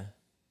 Yeah.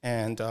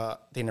 And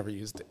they never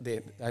used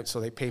it. So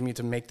they paid me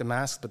to make the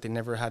mask, but they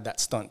never had that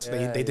stunt.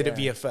 They did it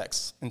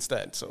VFX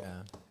instead. So,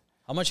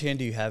 how much hand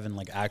do you have in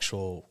like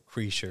actual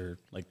creature,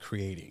 like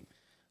creating?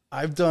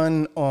 I've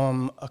done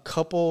a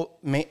couple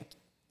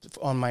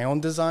on my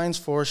own designs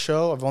for a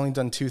show. I've only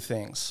done 2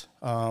 things,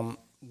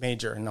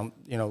 major, and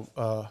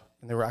and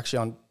they were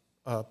actually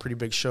on pretty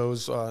big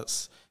shows.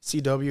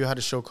 CW had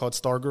a show called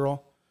Stargirl,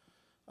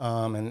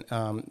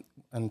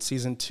 and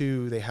season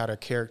 2 they had a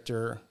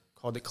character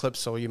called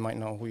Eclipso. You might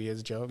know who he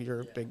is, Joe.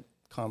 You're a big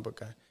comic book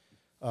guy.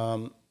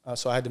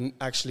 So I had to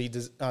actually,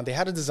 they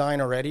had a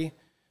design already,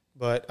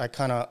 but I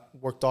kind of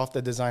worked off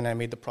the design. I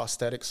made the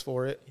prosthetics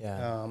for it.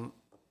 That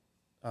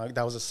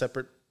was a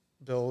separate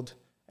build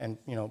and,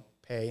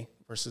 pay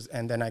versus,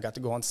 and then I got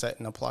to go on set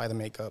and apply the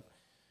makeup.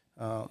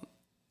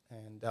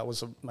 And that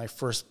was my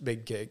first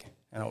big gig.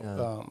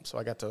 And so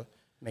I got to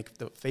make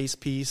the face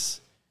piece.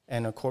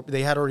 And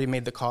they had already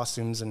made the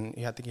costumes, and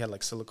I think he had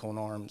like silicone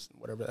arms,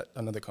 whatever that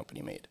another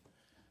company made.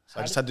 So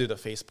I just had to do the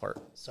face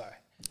part. Sorry.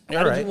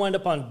 How did you wind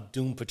up on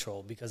Doom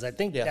Patrol? Because I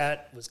think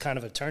that was kind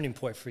of a turning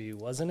point for you,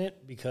 wasn't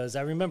it? Because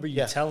I remember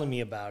you telling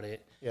me about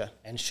it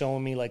and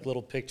showing me like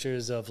little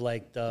pictures of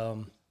like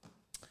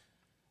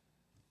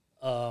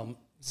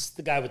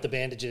the guy with the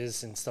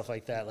bandages and stuff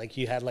like that. Like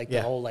you had like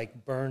the whole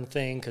like burn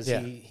thing because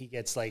he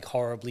gets like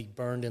horribly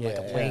burned in like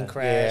a plane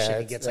crash and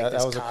he gets like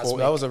this cosmic.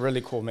 That was a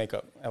really cool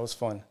makeup. That was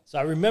fun. So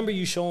I remember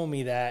you showing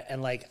me that,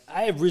 and like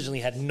I originally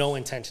had no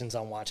intentions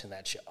on watching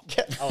that show.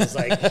 I was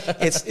like,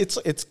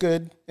 it's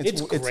good.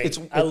 It's great.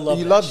 I love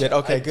it. You loved it.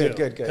 Okay, good.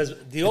 Because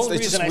the only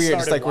reason I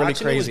started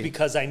watching it was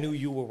because I knew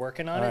you were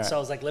working on it. So I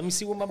was like, let me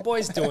see what my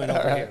boy's doing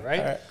over here, right?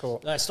 All right, cool.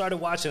 And I started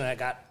watching it. I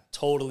got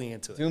totally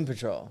into it. Doom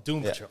Patrol.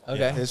 Patrol.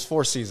 Okay. There's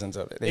 4 seasons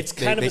of it. It's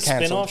kind of a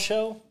spin-off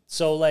show.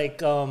 So like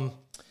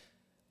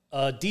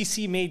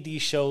DC made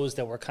these shows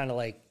that were kind of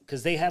like,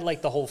 because they had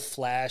like the whole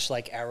Flash,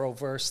 like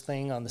Arrowverse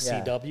thing on the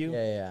CW.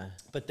 Yeah.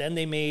 But then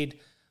they made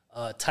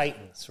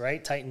Titans,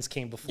 right? Titans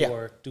came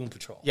before Doom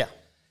Patrol. Yeah.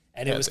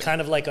 And it was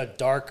kind of like a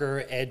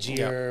darker,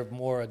 edgier,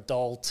 more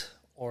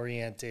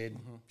adult-oriented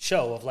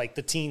show of like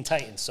the Teen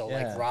Titans. So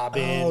like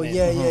Robin. Oh,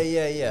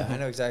 yeah. I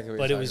know exactly what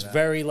but you're it was talking about.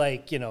 very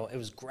like, it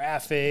was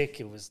graphic,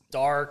 it was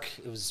dark,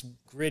 it was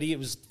gritty, it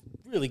was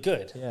really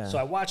good. Yeah. So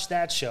I watched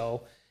that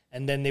show,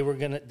 and then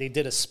they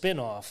did a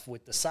spin-off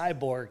with the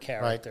Cyborg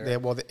character.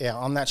 Right.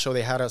 On that show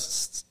they had a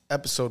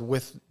episode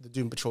with the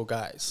Doom Patrol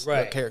guys,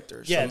 the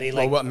characters. Yeah, they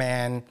like Robot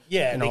Man.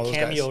 Yeah, they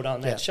cameoed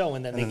on that show,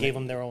 and then they gave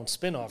them their own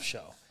spin-off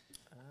show.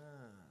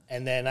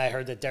 And then I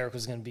heard that Derek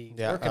was going to be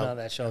working on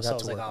that show, so I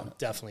was like, I'm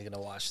definitely going to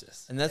watch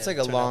this. And that's like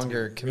a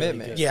longer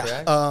commitment. Really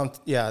correct?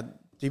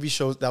 TV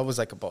shows, that was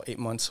like about 8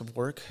 months of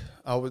work.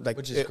 I would like,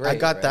 which is great. I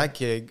got that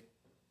gig.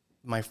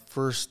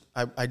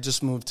 I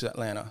just moved to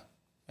Atlanta,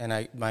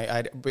 and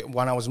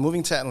when I was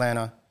moving to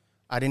Atlanta,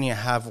 I didn't even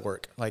have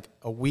work. Like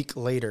a week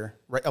later,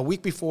 a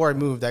week before I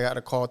moved, I got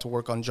a call to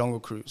work on Jungle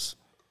Cruise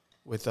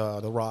with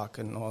The Rock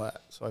and all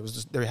that. So I was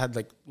just, they had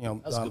like, a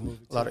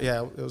lot of,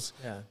 it was,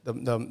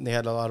 they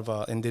had a lot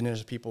of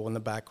indigenous people in the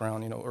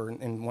background, or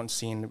in one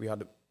scene we had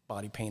to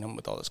body paint them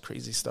with all this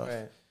crazy stuff.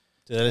 Right.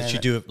 Did they let you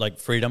do it like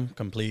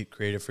complete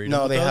creative freedom?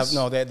 No, they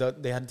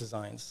had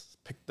designs.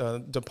 Picked the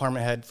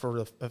department head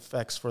for the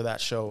effects for that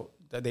show.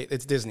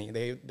 It's Disney.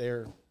 They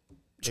were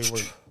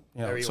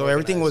You know, Very so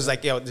everything organized, was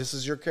like, yo, this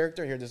is your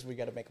character. Here, this is what we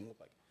got to make him look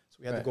like. So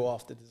we had to go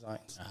off the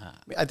designs.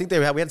 I think we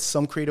had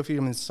some creative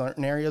freedom in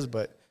certain areas,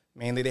 but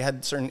mainly they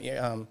had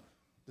certain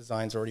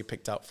designs already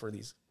picked out for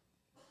these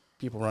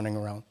people running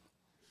around.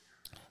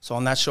 So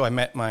on that show, I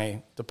met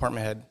my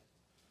department head,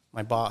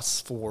 my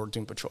boss for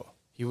Doom Patrol.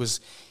 He was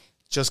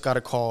just got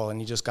a call, and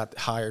he just got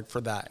hired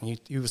for that. And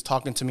he was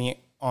talking to me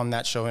on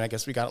that show, and I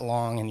guess we got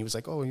along, and he was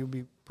like, oh, you'll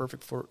be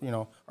perfect for, you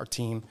know, our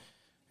team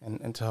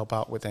and to help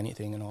out with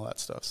anything and all that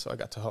stuff. So I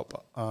got to help.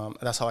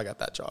 That's how I got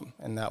that job.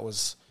 And that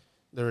was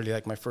literally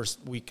like my first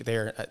week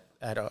there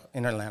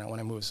in Atlanta when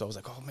I moved. So I was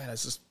like, oh, man,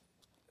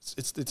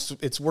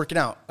 it's working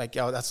out. Like,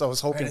 that's what I was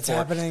hoping it's for.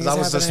 happening. I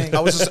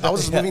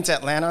was moving to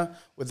Atlanta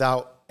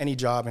without any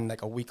job, and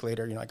like a week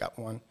later, you know, I got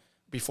one.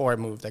 Before I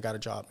moved, I got a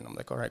job, and I'm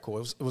like, all right, cool.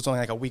 It was only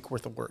like a week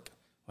worth of work,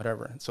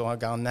 whatever. So I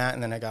got on that,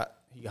 and then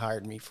he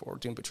hired me for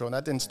Doom Patrol. And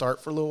that didn't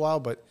start for a little while,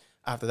 but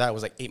after that, it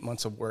was like 8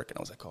 months of work, and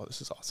I was like, oh,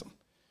 this is awesome.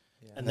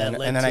 Yeah. And then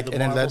led to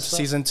Marvel stuff?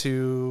 Season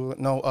 2.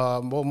 No,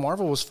 well,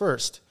 Marvel was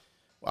first.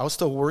 I was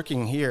still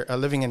working here,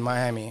 living in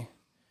Miami.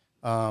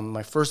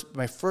 My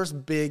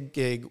first big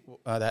gig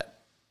that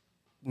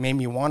made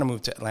me want to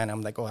move to Atlanta.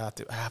 I'm like, oh, I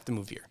have to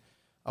move here.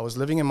 I was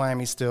living in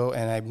Miami still,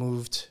 and I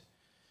moved.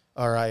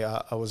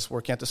 I was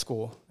working at the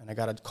school, and I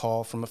got a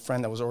call from a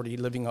friend that was already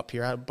living up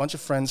here. I had a bunch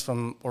of friends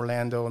from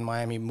Orlando and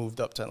Miami moved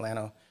up to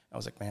Atlanta. I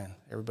was like, man,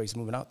 everybody's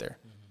moving out there.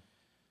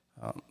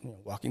 You know,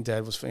 Walking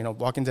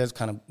Dead's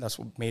kind of, that's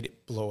what made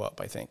it blow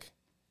up, I think.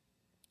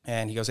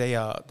 And he goes, hey,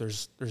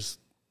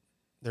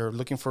 they're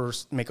looking for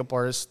makeup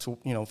artists to,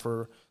 you know,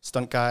 for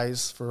stunt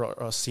guys for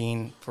a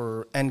scene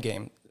for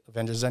Endgame,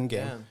 Avengers Endgame.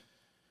 Yeah.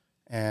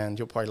 And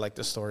you'll probably like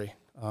this story.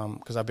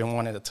 Because I've been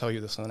wanting to tell you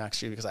this one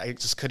actually, because I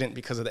just couldn't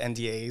because of the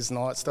NDAs and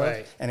all that stuff,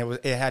 right. And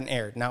it hadn't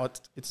aired. Now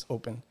it's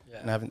open,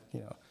 and I haven't, you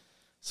know.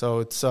 So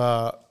it's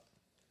I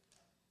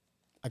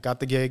got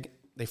the gig.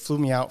 They flew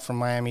me out from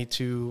Miami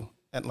to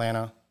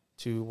Atlanta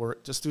to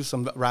work, just do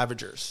some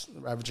Ravager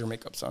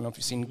makeup. So I don't know if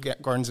you've seen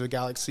Guardians of the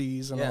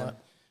Galaxies and all that.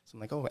 So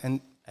I'm like, oh,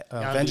 and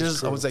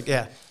Avengers. I was like,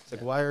 yeah. It's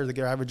like, why are the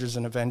Ravagers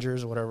and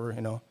Avengers or whatever,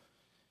 you know?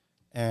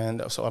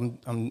 And so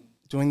I'm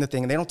doing the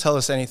thing, and they don't tell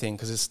us anything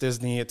because it's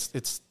Disney.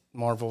 It's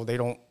Marvel.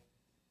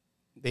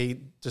 They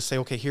just say,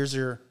 okay, here's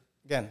your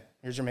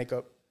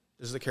makeup.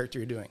 This is the character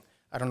you're doing.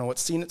 I don't know what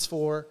scene it's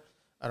for.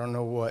 I don't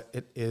know what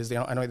it is. They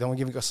don't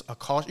give us a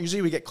call.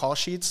 Usually we get call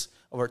sheets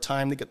of our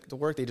time to get to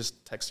work. They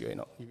just text you, you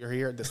know, you're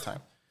here at this time,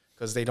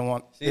 because they don't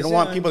want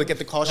people to get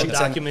the call sheets.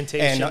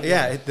 Documentation.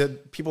 And the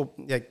people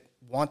like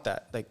want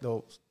that. Like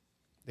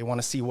they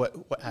want to see what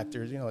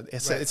actors, you know.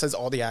 It says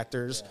all the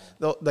actors.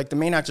 Yeah. Like the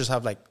main actors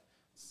have like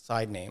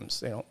side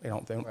names. They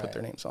don't put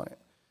their names on it.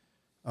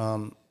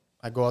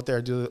 I go out there,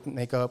 I do the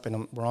makeup,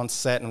 and we're on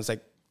set, and it was like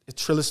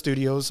Trilla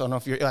Studios. I don't know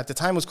if at the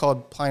time it was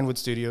called Pinewood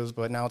Studios,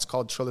 but now it's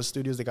called Trilla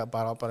Studios. They got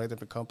bought out by a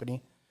different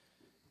company.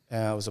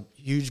 It was a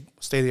huge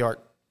state-of-the-art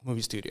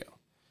movie studio.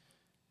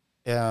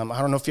 I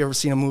don't know if you've ever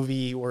seen a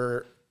movie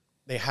where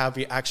they're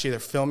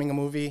filming a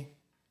movie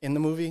in the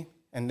movie,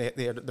 and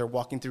they're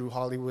walking through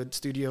Hollywood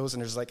studios,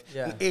 and there's like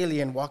an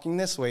alien walking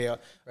this way, a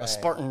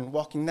Spartan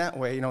walking that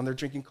way, you know, and they're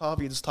drinking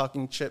coffee, just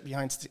talking shit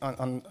behind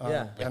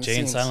like Jay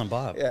and Silent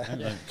Bob.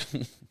 Yeah.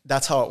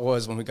 That's how it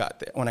was when we got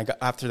there. When I got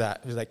after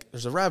that, it was like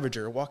there's a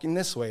Ravager walking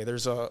this way.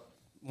 There's a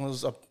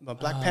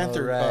Black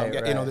Panther.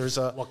 You know, there's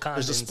a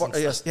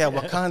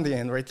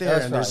Wakandian right there,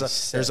 and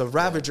there's a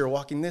Ravager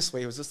walking this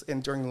way. It was just,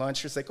 and during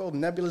lunch, it's like, oh,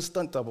 Nebula's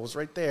stunt double was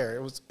right there.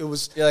 It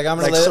was. You're like, I'm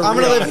gonna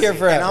live here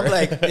forever. And I'm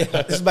like,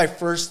 this is my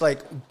first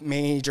like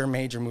major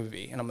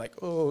movie, and I'm like,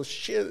 oh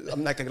shit,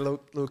 I'm like a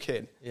little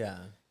kid. Yeah.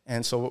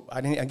 And so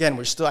I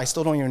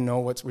still don't even know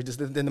we just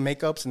did the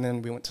makeups, and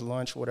then we went to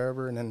lunch,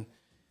 whatever, and then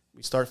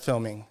we start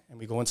filming, and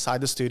we go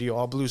inside the studio,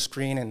 all blue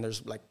screen, and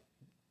there's like,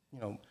 you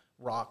know,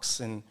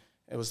 rocks, and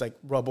it was like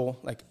rubble,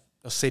 like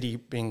a city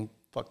being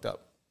fucked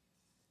up.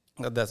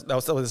 That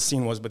was what the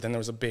scene was, but then there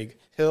was a big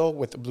hill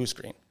with a blue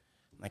screen.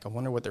 Like, I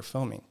wonder what they're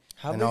filming.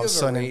 How big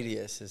of a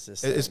radius is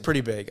this? It's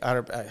pretty big.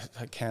 I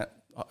can't,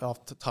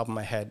 off the top of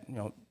my head, you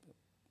know,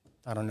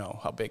 I don't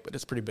know how big, but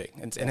it's pretty big.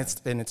 And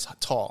it's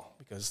tall,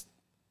 because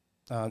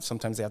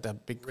sometimes they have to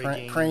have big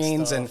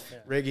cranes and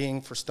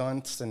rigging for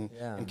stunts and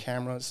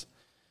cameras.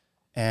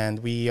 And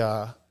we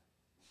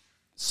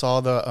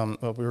saw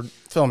we were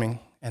filming,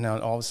 and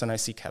then all of a sudden I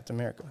see Captain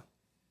America.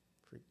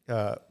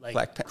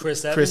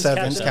 Chris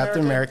Evans,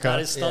 Captain America. Not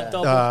his stunt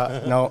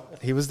double? No,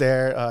 he was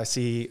there. I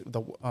see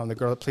the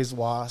girl that plays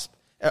Wasp.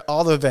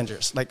 All the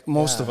Avengers, like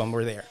most of them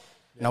were there.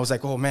 And I was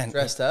like, oh, man,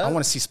 I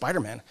want to see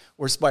Spider-Man.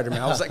 Where's Spider-Man?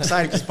 I was like,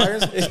 excited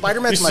because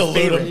Spider-Man's my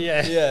favorite.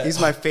 Yeah.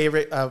 He's my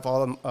favorite of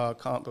all the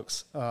comic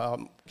books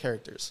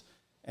characters.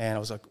 And I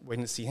was like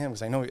waiting to see him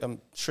because I'm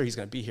sure he's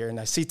going to be here. And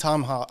I see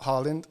Tom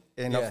Holland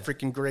in a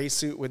freaking gray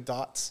suit with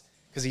dots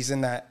because he's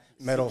in that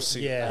metal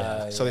suit.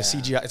 So the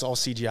CGI, it's all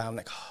CGI. I'm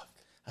like, oh,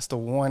 that's the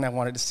one I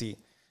wanted to see.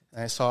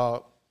 And I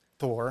saw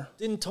Thor.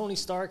 Didn't Tony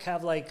Stark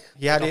have like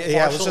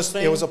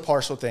it was a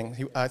partial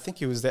thing. I think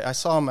he was there. I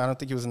saw him. I don't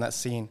think he was in that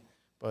scene,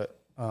 but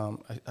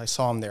I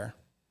saw him there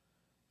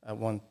at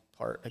one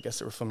part. I guess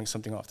they were filming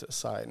something off to the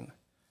side. And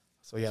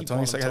so yeah, Keep Tony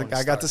calling him Stark. Tony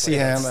I got to Stark, see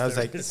but him. it's- I was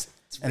like, it's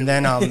and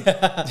then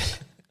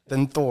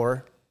then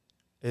Thor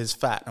is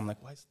fat. I'm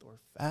like, why is Thor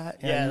fat?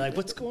 Yeah, like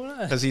what's going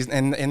on? Because he's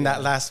in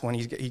that last one,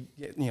 he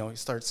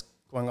starts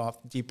going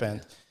off the deep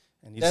end.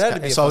 And That had to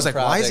be a so I was fun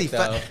like, why is he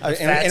project, fat?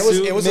 Fat And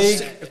suit it was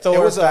make Thor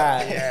it was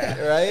fat,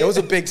 right? It was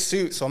a big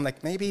suit, so I'm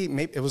like, maybe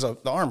it was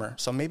the armor,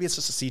 so maybe it's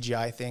just a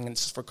CGI thing and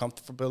it's just for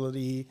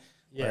comfortability.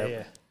 Yeah,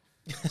 whatever.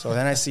 yeah. So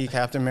then I see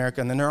Captain America,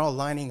 and then they're all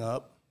lining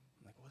up.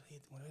 I'm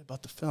like, what are they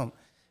about to film?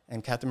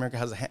 And Captain America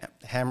has a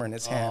hammer in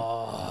his hand.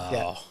 Oh.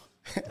 Yeah.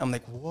 I'm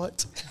like,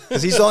 what?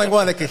 Because he's the only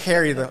one that could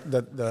carry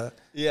the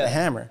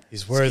hammer.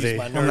 He's worthy.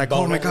 I'm like,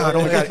 oh my god.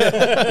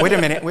 Wait a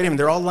minute.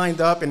 They're all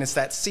lined up, and it's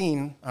that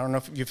scene. I don't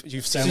know if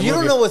you've seen. So the you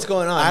movie. don't know what's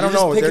going on. I don't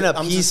You're know. just picking up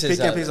I'm pieces. just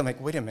picking up of pieces. it. I'm like,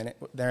 wait a minute.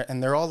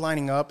 They're all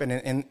lining up,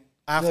 and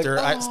after You're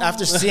like,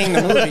 after seeing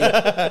the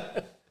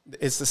movie,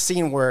 it's the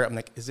scene where I'm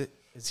like, is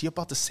he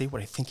about to say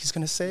what I think he's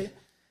gonna say?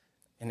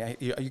 And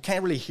you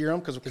can't really hear him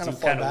because we're kind of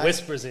far back.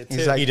 Whispers it too.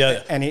 He's like, He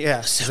does. and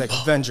he's like,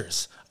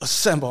 Avengers,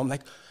 assemble.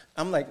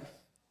 I'm like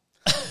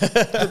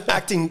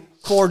acting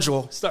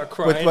cordial. Start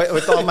crying.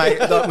 with all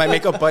my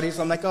makeup buddies.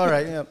 I'm like, all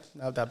right, yeah,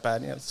 not that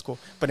bad. Yeah, it's cool.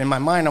 But in my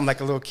mind, I'm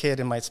like a little kid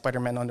in my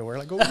Spider-Man underwear,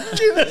 like, oh,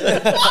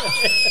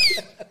 shit.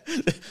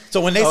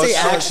 So when they say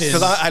action,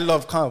 Because I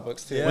love comic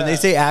books, too. when they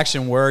say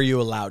action, where are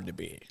you allowed to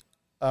be?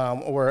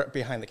 Or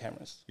behind the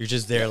cameras. You're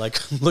just there, like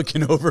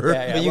looking over.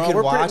 Yeah, yeah. But you can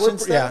we're watch we're and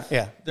stuff? Yeah,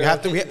 yeah. They're You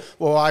have like- to.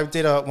 Well, I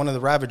did one of the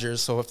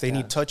Ravagers, so if they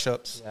need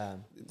touch-ups. Yeah.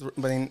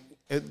 But then,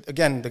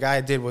 again, the guy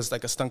I did was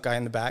like a stunt guy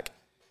in the back.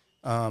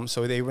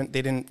 So they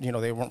didn't,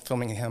 they weren't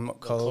filming him up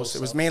close.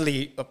 It was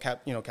mainly a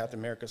Captain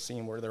America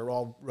scene where they're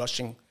all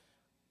rushing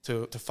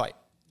to fight.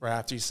 Right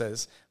after he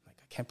says, like,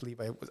 I can't believe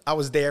I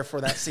was there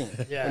for that scene.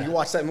 Yeah. When you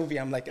watch that movie,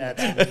 I'm like,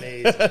 That's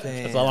amazing.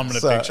 That's all I'm gonna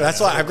so picture.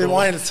 that's why I've been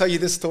wanting to tell you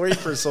this story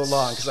for so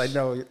long because I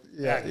know,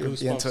 Yeah, you'll be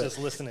goosebumps into just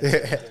it. listening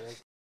to it.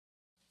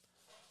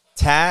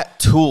 Tat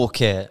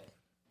Toolkit.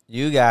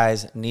 You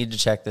guys need to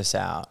check this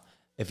out.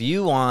 If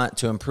you want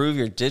to improve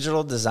your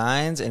digital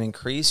designs and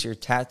increase your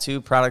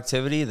tattoo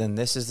productivity, then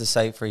this is the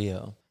site for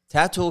you.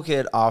 Tat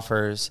Toolkit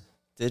offers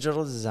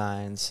digital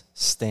designs,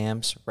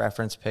 stamps,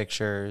 reference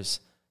pictures,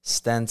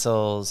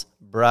 stencils,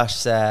 brush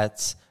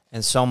sets,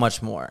 and so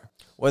much more.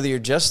 Whether you're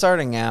just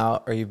starting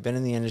out or you've been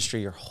in the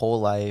industry your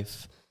whole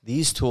life,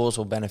 these tools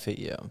will benefit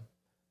you.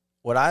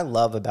 What I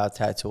love about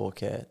Tat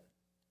Toolkit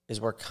is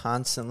we're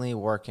constantly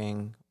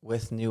working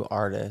with new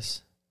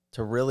artists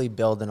to really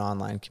build an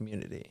online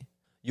community.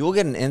 You will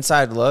get an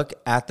inside look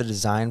at the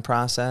design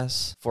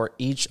process for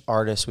each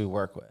artist we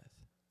work with.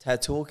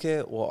 Tat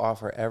Toolkit will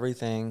offer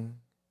everything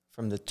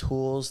from the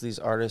tools these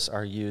artists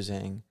are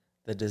using,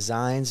 the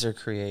designs they're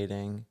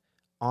creating,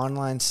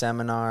 online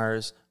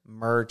seminars,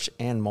 merch,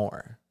 and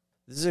more.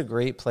 This is a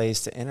great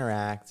place to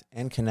interact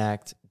and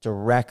connect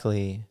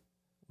directly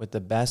with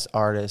the best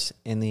artists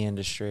in the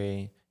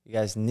industry. You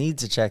guys need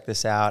to check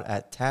this out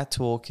at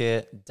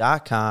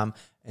tattoolkit.com,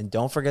 and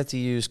don't forget to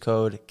use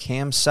code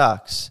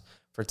CAMSUCKS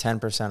for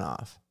 10%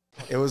 off.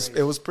 It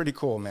was pretty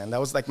cool, man. That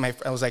was like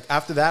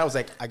after that, I was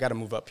like, I got to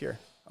move up here.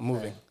 I'm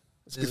moving.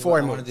 It's This is before what I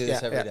I moved. wanna do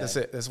this every day. That's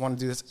it. I just want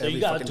to do this So every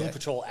you got fucking Doom day.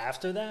 Patrol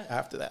after that?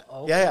 After that.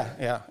 Oh,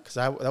 Yeah. Because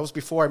that was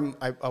before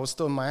I was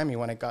still in Miami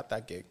when I got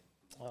that gig.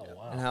 Oh,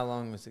 wow. And how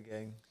long was the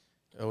gig?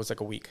 It was like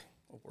a week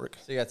of work.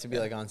 So you got to be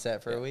like on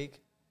set for a week?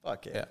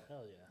 Fuck Yeah.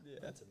 Hell yeah.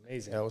 That's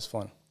amazing. Yeah, it was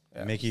fun.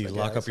 Yeah. Make you Like,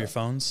 lock yeah, up your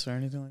phones or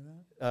anything like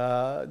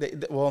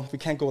that? well, we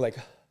can't go like,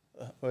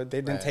 they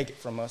didn't Right. take it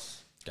from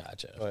us.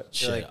 Gotcha. But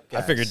Shit, like, I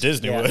guys, figured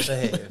Disney would.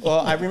 Behave. Well,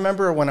 I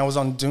remember when I was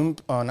on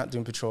not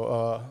Doom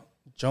Patrol,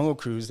 Jungle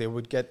Cruise, they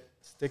would get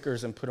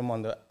stickers and put them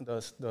on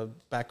the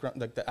background,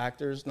 like the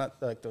actors,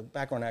 not like the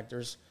background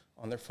actors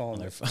on their phone. On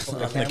their phone.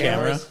 Over On the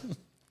camera.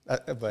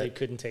 They But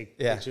couldn't take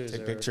Yeah, pictures,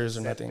 take pictures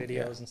or set nothing, videos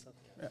yeah. and stuff.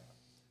 yeah,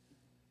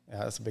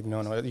 that's a big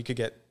no-no. You could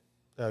get,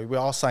 we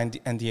all signed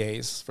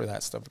NDAs for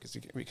that stuff because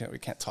we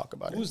can't talk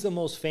about Who's the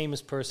most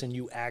famous person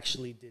you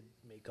actually did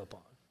makeup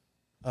on?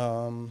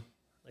 it.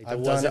 Like there I've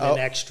wasn't done- an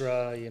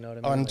extra, you know what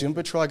I mean? On Like, Doom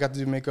Patrol, I got to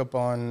do makeup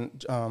on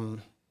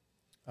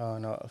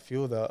a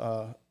few of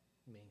the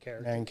main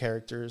character. main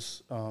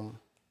characters. Top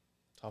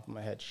of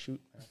my head, shoot,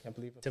 I can't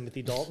believe it.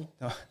 Timothy Dalton.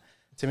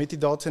 Timothy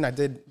Dalton, I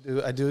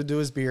do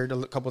his beard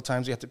a couple of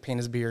times. You have to paint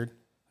his beard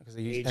because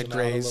he Age had him out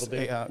a grays.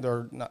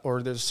 little bit.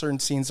 Or there's certain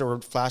scenes that were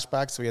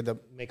flashbacks, so we had to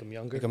Make him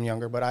younger. make him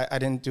younger. But I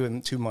didn't do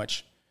him too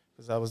much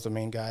because that was the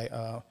main guy.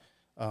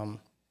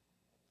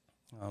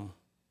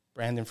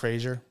 Brandon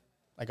Fraser,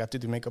 I got to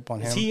do makeup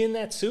on Is him. he in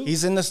that suit?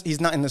 He's in this.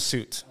 He's not in the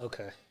suit.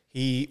 Okay.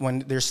 When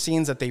there's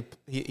scenes that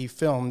he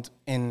filmed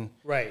in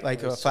Right, like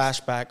a where it's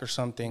flashback or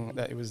something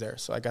that it was there.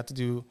 So I got to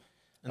do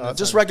that's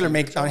just on regular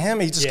makeup on him.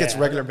 He just gets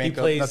Yeah. regular He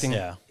makeup. plays- Nothing.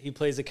 Yeah. He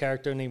plays a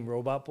character named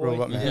Robot Boy.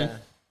 Robot Man. Yeah.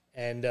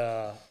 And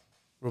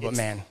Robot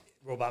Man.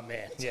 Robot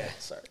Man, yeah.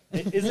 Sorry.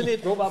 Isn't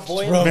it Robot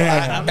Boy? In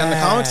the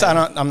comics,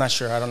 I'm not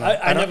sure. I don't know.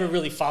 I never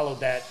really followed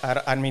that.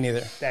 I mean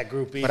either. That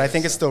group either. But I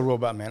think it's still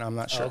Robot Man. I'm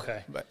not sure.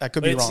 Okay. But I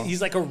could be wrong.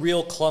 He's like a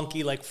real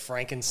clunky, like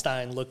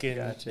Frankenstein looking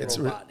Gotcha.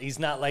 robot. He's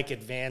not like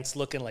advanced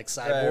looking like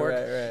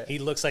Cyborg. Right. He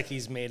looks like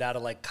he's made out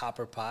of like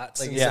copper pots.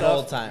 Like and an stuff.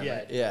 old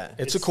timer. Yeah.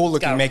 It's a cool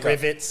looking got makeup.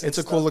 rivets and It's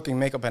a cool stuff. looking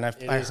makeup, and I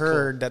is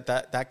heard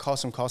that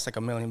costume cost like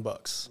 $1 million.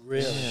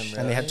 Really?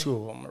 And they had 2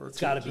 of them. It's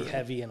got to be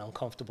heavy and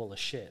uncomfortable as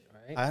shit,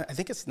 right? I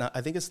think it's not. I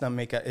think it's not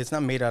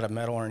made out of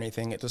metal or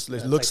anything. It just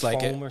looks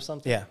like like foam it. or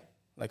something? Yeah,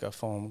 like a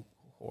foam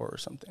core or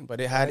something. But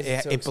it had Why is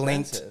it so it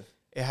blinked. expensive?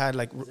 It had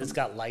like It's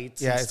got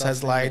lights. yeah, and it stuff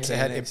has in lights. It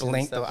mechanics and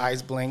blinked. The stuff.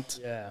 eyes blinked.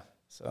 Yeah.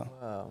 So,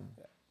 Wow.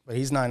 but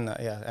he's not in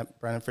that. Yeah,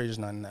 Brandon Fraser's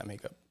not in that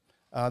makeup.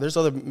 There's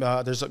other.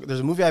 There's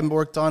a movie I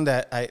worked on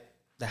that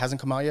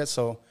hasn't come out yet.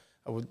 So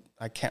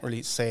I can't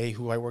really say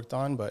who I worked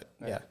on, but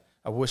yeah.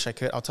 I wish I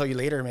could. I'll tell you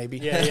later, maybe.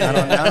 Yeah.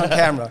 Not on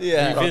camera.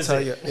 Yeah. I'll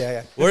tell you.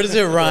 Yeah. Where does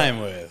it rhyme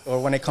with?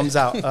 Or when it comes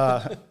out.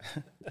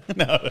 What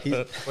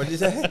did you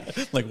say?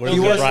 Like, where He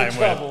does was it rhyme in with?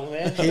 trouble,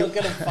 man. He'll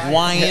get him fired.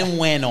 Ryan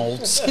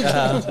Reynolds.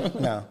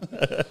 No,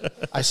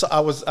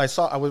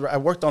 I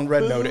worked on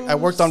Red Notice. I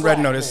worked on Red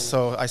Notice,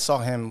 so I saw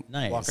him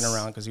Nice. walking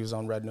around because he was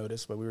on Red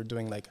Notice. But we were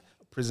doing like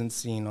a prison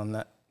scene on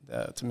that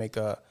to make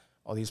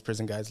all these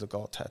prison guys look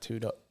all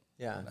tattooed up.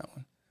 Yeah. On that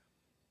one.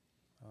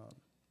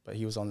 But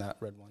he was on that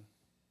red one,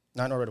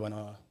 not Red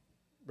one.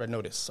 Red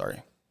Notice.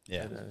 Sorry.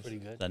 Yeah, Pretty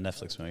good. that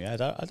Netflix movie. I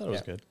thought it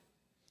was good.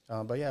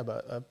 But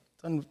I've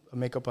done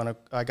makeup on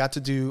I got to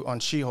do on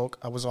She-Hulk.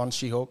 I was on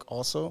She-Hulk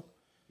also.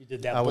 You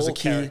did that I was bull a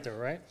key. character,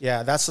 right?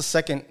 Yeah, that's the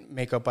second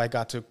makeup I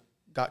got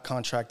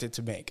contracted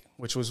to make,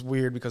 which was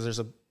weird because there's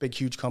a big,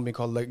 huge company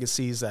called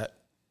Legacies that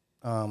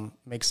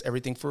makes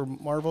everything for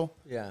Marvel.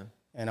 Yeah.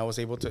 And I was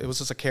able to. It was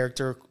just a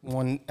character,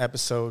 1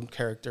 episode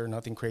character,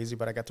 nothing crazy,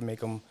 but I got to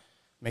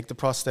make the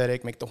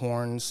prosthetic, make the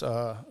horns,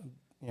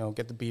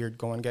 get the beard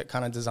going,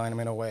 kind of design him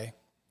in a way.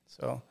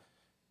 So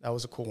that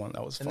was a cool one.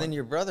 That was fun. And then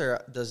your brother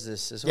does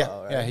this as yeah,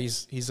 well, right? yeah,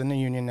 he's in the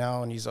union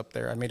now and he's up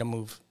there. I made a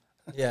move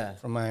Yeah.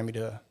 from Miami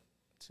or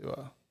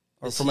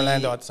Is from he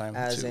Orlando at the time.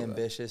 as to,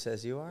 ambitious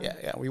as you are?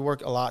 yeah, we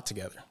work a lot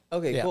together.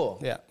 Okay, Yeah, cool.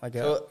 yeah,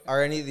 So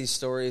are any of these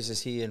stories,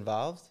 is he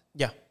involved?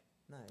 Yeah.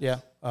 Nice. Yeah.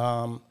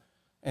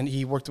 And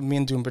he worked with me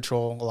in Doom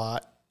Patrol a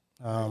lot,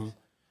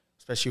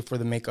 especially for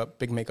the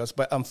big makeups.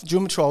 But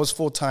Doom Patrol was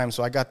full time,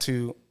 so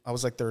I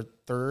was like their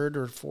 3rd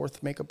or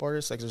 4th makeup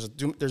artist. Like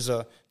there's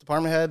a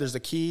department head, there's a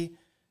key,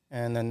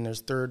 and then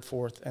there's 3rd,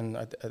 4th, and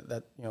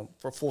that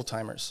for full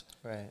timers.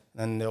 Right.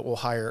 And we'll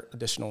hire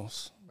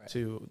additionals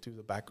to do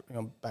the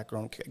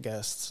background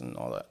guests and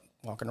all that,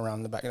 walking around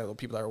in the back. The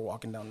people that are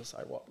walking down the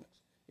sidewalk.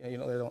 Yeah, they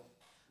don't.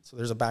 So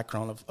there's a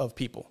background of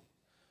people.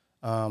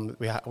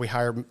 We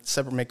hire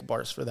separate makeup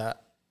artists for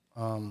that.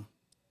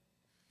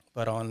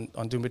 But on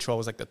Doom Patrol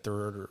was like the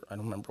 3rd, or I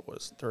don't remember what it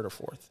was, 3rd or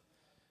 4th.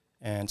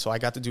 And so I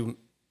got to do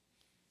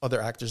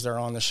other actors that are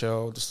on the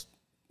show, just,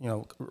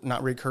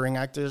 not recurring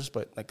actors,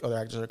 but like other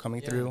actors that are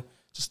coming through,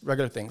 just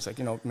regular things, like,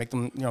 make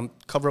them,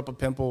 cover up a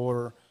pimple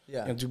or,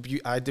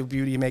 I do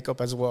beauty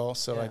makeup as well.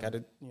 So like I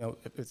did,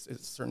 if it's a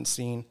certain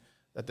scene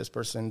that this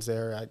person's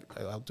there,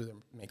 I'll do their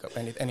makeup,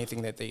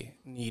 anything that they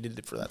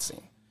needed for that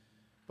scene.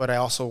 But I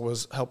also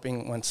was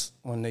helping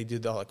when they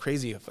did all the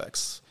crazy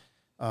effects.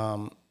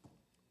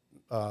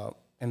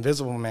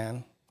 Invisible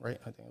Man, right?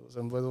 I think it was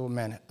Invisible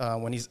Man.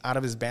 When he's out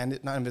of his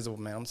bandit, not Invisible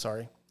Man, I'm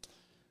sorry.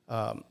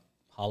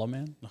 Hollow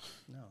Man?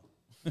 No.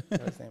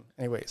 Forgot his name.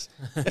 Anyways,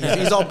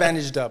 he's all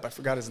bandaged up. I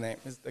forgot his name,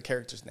 the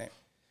character's name.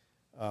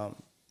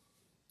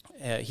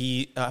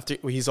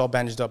 He's all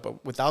bandaged up,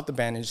 but without the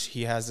bandage,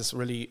 he has this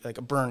really like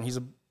a burn. He's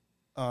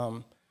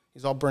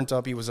all burnt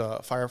up. He was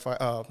a fighter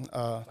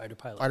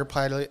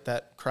pilot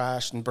that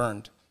crashed and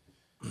burned,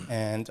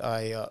 and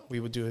we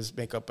would do his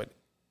makeup. But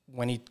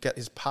when he got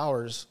his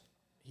powers,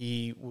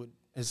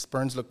 his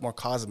burns look more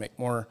cosmic,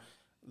 more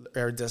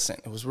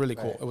iridescent. It was really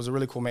cool. It was a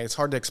really cool make. It's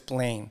hard to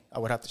explain. I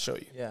would have to show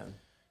you. Yeah.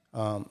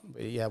 But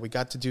yeah, we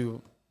got to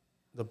do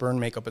the burn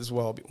makeup as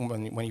well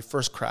when he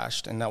first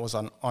crashed, and that was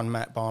on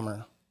Matt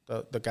Bomber,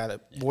 the guy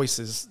that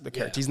voices the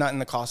character. He's not in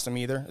the costume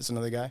either. It's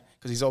another guy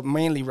because he's all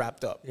mainly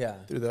wrapped up. Yeah.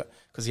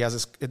 Because he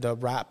has the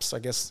wraps. I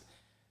guess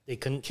He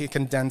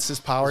condense his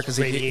power because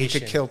he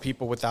could kill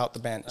people without the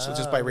bandage. So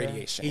just by okay.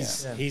 radiation.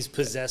 He's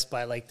possessed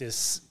by like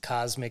this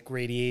cosmic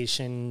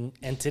radiation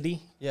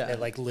entity that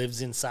like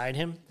lives inside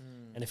him.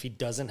 And if he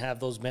doesn't have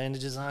those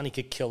bandages on, he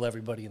could kill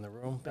everybody in the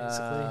room,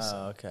 basically.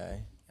 Okay.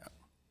 Yeah.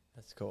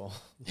 That's cool.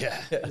 Yeah,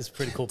 it's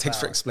pretty cool. Thanks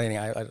for power. explaining.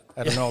 I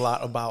don't know a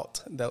lot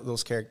about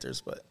those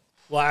characters, but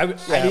Well, I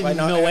didn't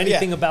know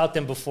anything about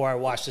them before I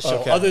watched the show,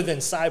 Okay. other than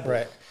Cyborg.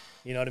 Right.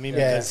 You know what I mean?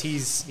 Yeah. Because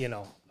he's,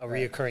 a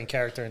reoccurring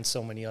character in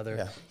so many other.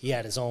 Yeah. He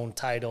had his own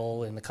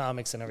title in the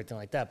comics and everything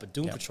like that. But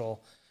Doom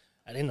Patrol,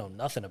 I didn't know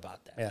nothing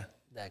about that. Yeah.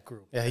 That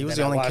group. Yeah, he And was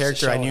then the only watched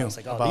character show I and knew was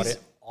like, about these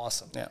it. are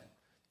awesome. yeah.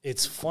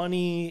 It's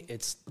funny.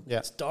 It's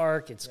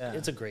dark. It's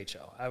a great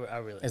show. I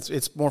really.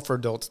 It's more for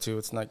adults too.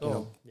 It's not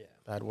yeah.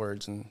 bad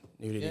words and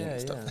nudity and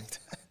stuff like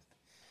that.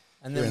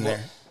 And Here then and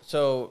there.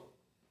 so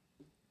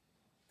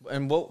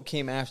And what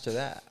came after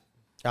that?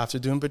 After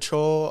Doom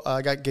Patrol,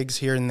 I got gigs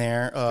here and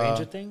there.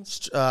 Stranger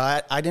Things?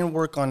 I didn't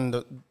work on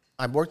the.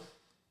 I worked.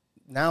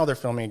 Now they're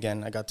filming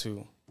again. I got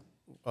to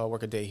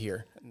work a day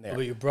here and there.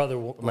 But your brother.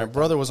 My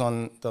brother was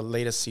on the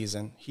latest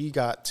season. He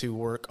got to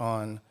work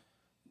on.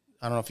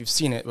 I don't know if you've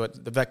seen it,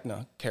 but the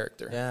Vecna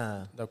character.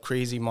 Yeah. The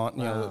crazy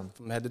from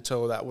head to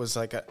toe. That was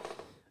like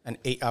an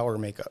 8-hour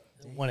makeup.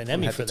 Won an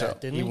Emmy for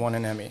that, didn't he? He won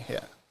an Emmy.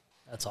 Yeah.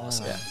 That's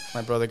awesome. Yeah.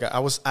 My brother got. I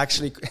was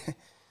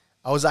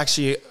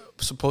actually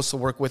supposed to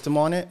work with him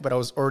on it, but I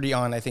was already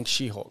on, I think,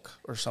 She-Hulk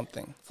or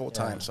something full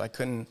time, so I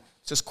couldn't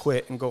just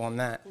quit and go on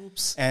that.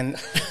 Oops. And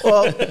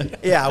well,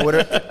 yeah, I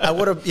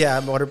would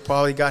have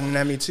probably gotten an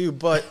Emmy too.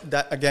 But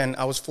that again,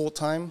 I was full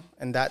time,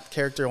 and that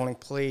character only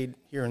played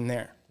here and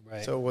there,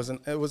 right. So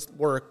it was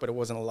work, but it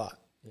wasn't a lot.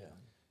 Yeah,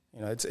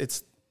 you know,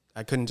 it's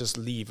I couldn't just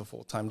leave a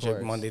full time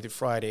job Monday through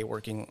Friday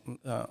working.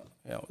 I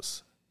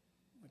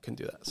couldn't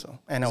do that. So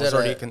and I was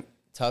already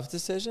tough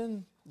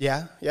decision.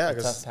 Yeah.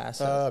 Tough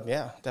pass-up?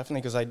 Yeah,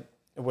 definitely, because I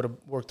would have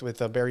worked with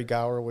Barry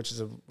Gower, which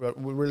is a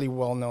really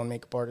well-known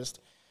makeup artist.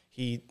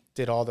 He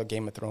did all the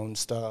Game of Thrones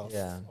stuff,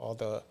 all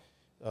the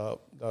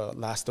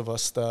Last of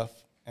Us stuff,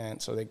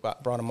 and so they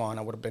brought him on.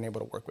 I would have been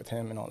able to work with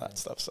him and all that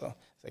stuff. So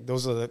it's like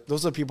those are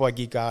the people I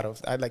geek out of.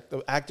 I like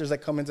the actors that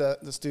come into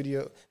the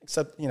studio,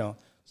 except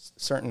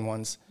certain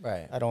ones.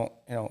 Right. I don't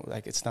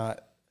like it's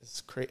not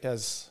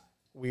as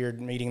weird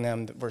meeting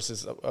them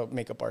versus a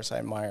makeup artist I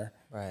admire.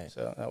 Right.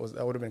 So that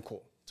would have been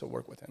cool to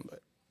work with him,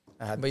 but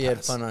I had. But you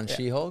had fun on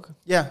She-Hulk.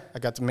 Yeah, I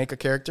got to make a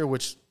character,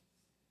 which,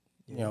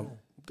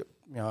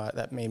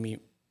 that made me.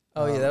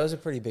 Oh yeah, that was a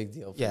pretty big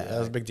deal. Yeah, that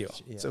was a big deal.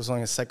 Yeah. So it was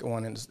only a second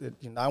one, and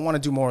I want to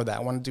do more of that.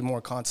 I want to do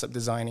more concept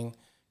designing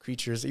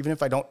creatures, even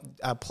if I don't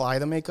apply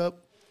the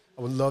makeup.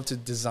 I would love to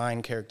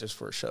design characters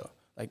for a show,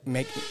 like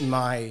make them.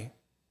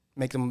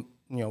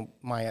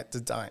 My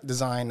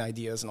design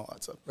ideas and all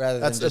that stuff. Rather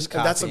than just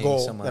that's a goal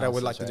someone that I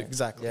would else's, like to do.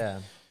 Exactly. Yeah.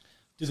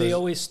 Do they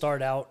always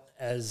start out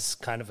as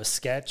kind of a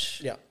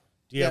sketch? Yeah.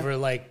 Do you ever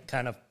like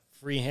kind of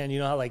freehand? You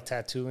know how like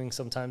tattooing,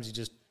 sometimes you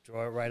just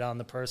draw it right on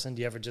the person.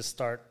 Do you ever just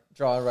start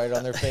draw it right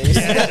on their face?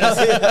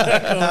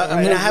 I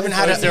mean, I haven't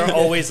had. Is there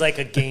always like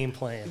a game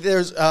plan?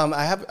 There's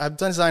I've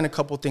designed a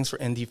couple things for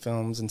indie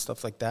films and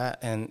stuff like that,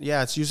 and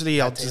yeah, it's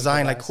usually I'll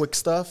design like quick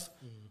stuff.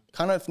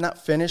 Kind of not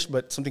finished,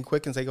 but something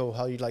quick, and say, "Oh,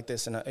 how you like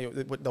this?" And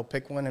they'll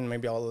pick one, and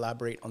maybe I'll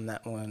elaborate on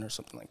that one or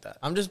something like that.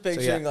 I'm just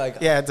picturing but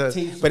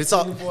it's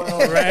all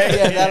right.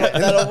 Yeah,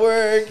 that'll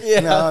work.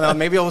 Yeah. No,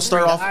 maybe it'll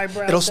start off.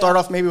 It'll start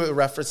off maybe with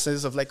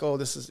references of like, "Oh,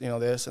 this is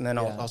this," and then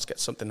I'll sketch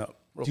something up.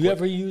 Do you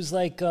ever use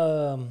like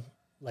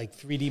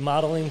 3D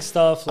modeling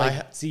stuff,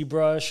 like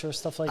ZBrush or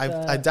stuff like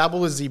that? I dabble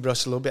with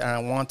ZBrush a little bit, and I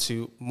want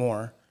to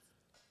more.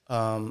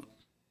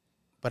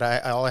 But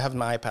all I have is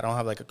my iPad. I don't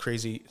have like a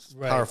crazy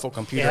powerful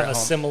computer. They have at a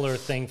home. Similar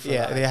thing for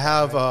that. They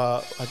have.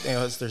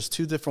 There's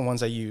two different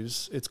ones I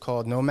use. It's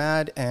called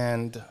Nomad,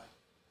 and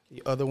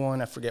the other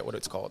one I forget what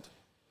it's called.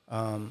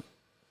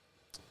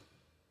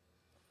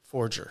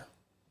 Forger.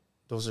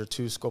 Those are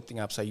two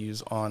sculpting apps I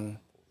use on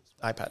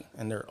iPad,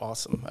 and they're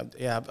awesome. I've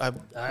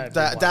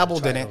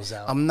dabbled in it.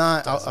 I'm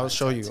not. I'll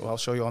show you. I'll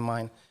show you on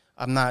mine.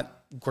 I'm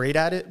not great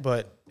at it,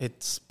 but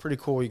it's pretty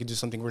cool. You can do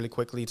something really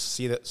quickly to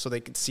see that, so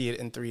they could see it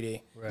in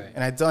 3D. Right.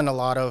 And I've done a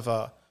lot of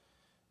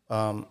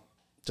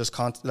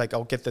like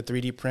I'll get the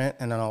 3D print,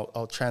 and then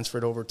I'll transfer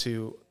it over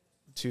to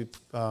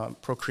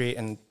Procreate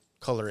and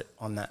color it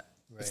on that.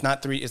 Right. It's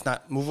not It's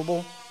not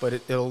movable, but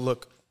it'll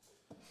look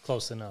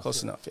close enough.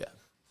 Yeah.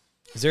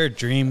 Is there a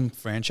dream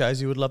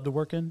franchise you would love to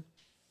work in?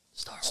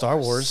 Star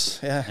Wars.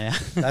 Yeah.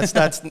 That's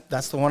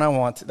the one I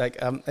want. Like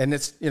and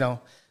it's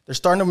they're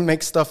starting to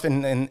make stuff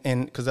in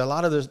because a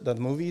lot of the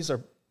movies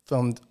are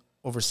filmed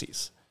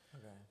overseas.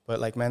 Okay. But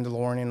like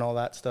Mandalorian and all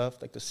that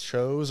stuff, like the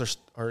shows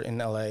are in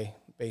LA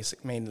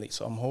mainly.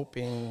 So I'm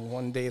hoping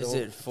one day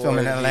they'll film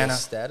in Atlanta.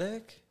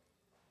 Aesthetic?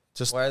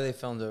 Why are they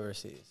filmed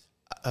overseas?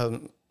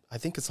 I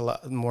think it's a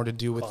lot more to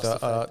do with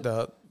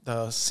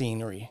the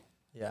scenery.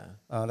 Yeah.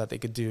 That they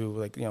could do,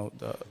 like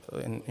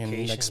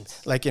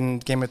like in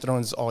Game of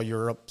Thrones, all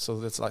Europe.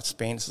 So it's like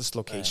Spain. It's just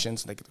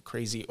locations, like the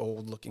crazy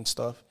old looking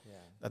stuff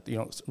that you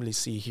don't really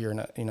see here in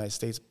the United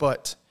States.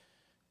 But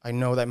I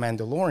know that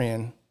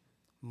Mandalorian,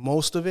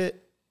 most of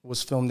it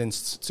was filmed in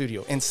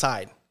studio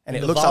inside, and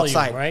it looks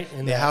outside. Right?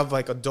 They have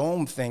like a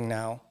dome thing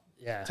now,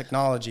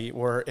 technology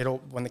where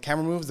when the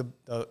camera moves,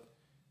 the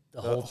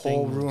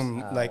whole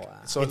room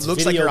so it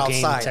looks like you're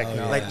outside.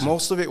 Like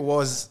most of it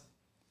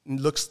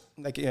looks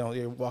like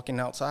you're walking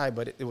outside,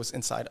 but it was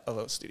inside of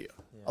a studio.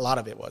 Yeah. A lot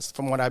of it was,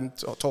 from what I'm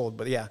told.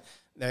 But yeah,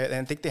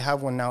 I think they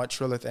have one now at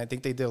Trilith. I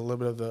think they did a little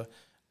bit of the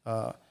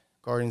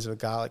Guardians of the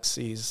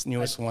Galaxy's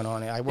newest one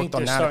on it. I worked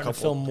on that a couple. To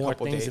film more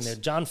things in there.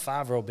 John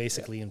Favreau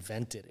basically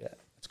invented it. Yeah,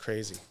 it's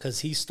crazy because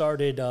he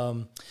started.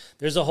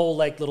 There's a whole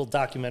like little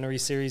documentary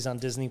series on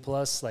Disney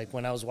Plus. Like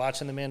when I was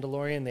watching The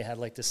Mandalorian, they had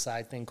like this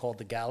side thing called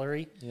The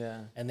Gallery.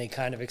 Yeah, and they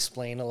kind of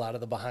explain a lot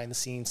of the behind the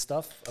scenes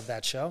stuff of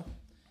that show.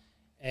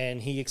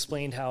 And he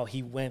explained how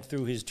he went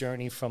through his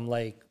journey from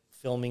like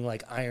filming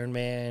like Iron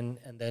Man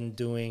and then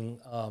doing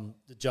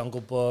The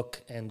Jungle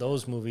Book and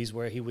those movies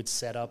where he would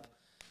set up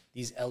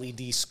these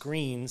LED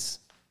screens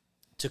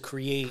to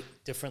create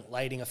different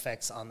lighting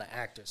effects on the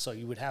actors. So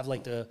you would have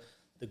like the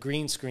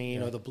green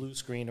screen or the blue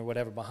screen or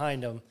whatever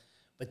behind them,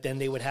 but then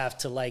they would have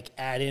to like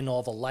add in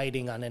all the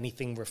lighting on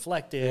anything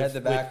reflective. You had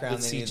the background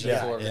with they needed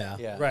CGI.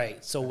 yeah.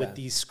 Right. So with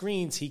these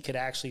screens, he could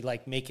actually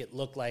like make it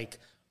look like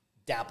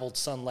dappled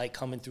sunlight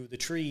coming through the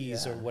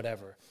trees or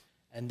whatever.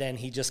 And then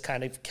he just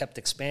kind of kept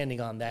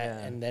expanding on that.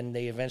 Yeah. And then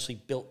they eventually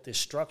built this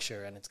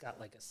structure, and it's got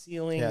like a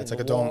ceiling. Yeah, it's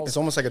like a dome. It's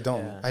almost like a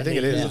dome. I think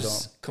it is a dome.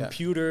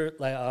 Computer,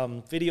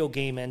 like video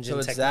game engine so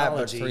it's technology.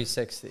 That, but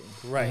 360.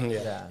 Right. Mm-hmm.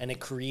 Yeah. And it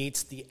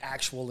creates the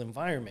actual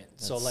environment.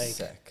 That's so like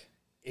sick.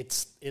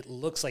 It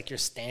looks like you're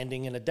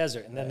standing in a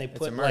desert. And then they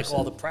put like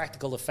all the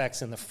practical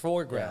effects in the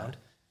foreground.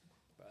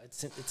 Yeah.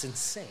 It's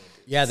insane.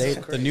 Yeah,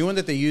 the new one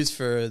that they used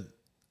for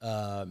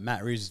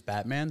Matt Reeves'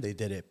 Batman, they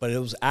did it, but it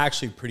was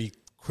actually pretty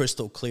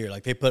crystal clear.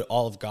 Like they put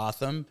all of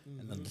Gotham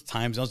and then the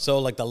time zone, so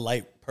like the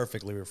light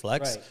perfectly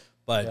reflects. Right.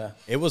 But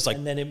it was like,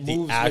 and then it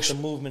moves with the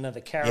movement of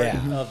the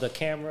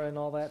camera and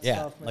all that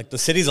stuff. Man. Like the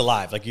city's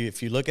alive. Like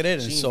if you look at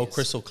it, and it's so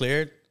crystal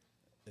clear.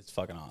 It's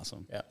fucking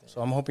awesome. Yeah.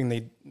 So I'm hoping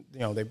they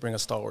bring a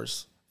Star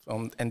Wars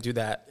film and do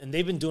that. And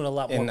they've been doing a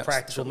lot more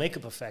practical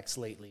makeup effects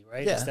lately,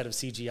 right? Yeah. Instead of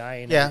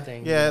CGI and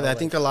everything. Yeah, I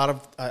think a lot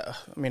of.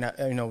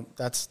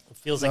 That's it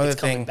feels like it's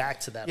coming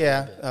back to that. Yeah.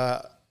 A little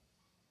bit.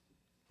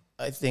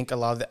 I think a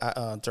lot of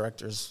the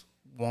directors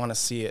want to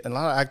see it, and a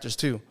lot of actors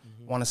too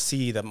want to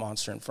see the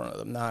monster in front of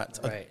them, not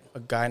a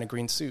guy in a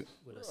green suit.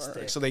 With a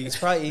stick. So it's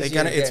probably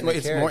easier. It's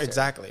more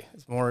exactly.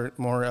 It's more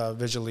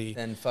visually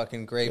than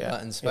fucking Gray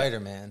Button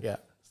Spider-Man. Yeah.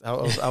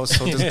 I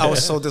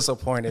was so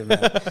disappointed, man.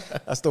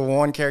 That's the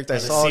one character I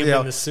saw.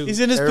 He's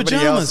in his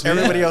pajamas.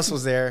 Everybody else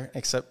was there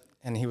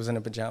and he was in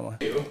a pajama.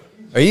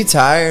 Are you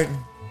tired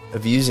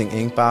of using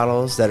ink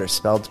bottles that are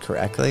spelled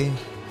correctly?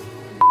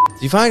 Do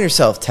you find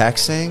yourself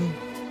texting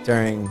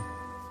during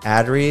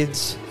ad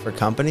reads for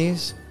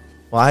companies?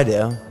 Well, I do,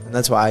 and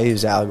that's why I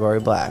use Allegory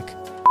Black.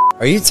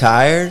 Are you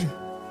tired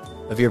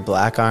of your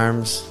black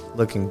arms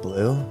looking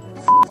blue?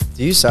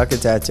 Do you suck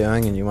at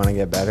tattooing and you want to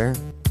get better?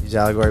 Use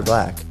Allegory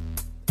Black.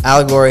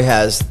 Allegory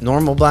has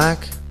normal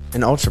black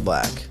and ultra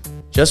black.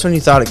 Just when you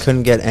thought it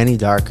couldn't get any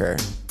darker,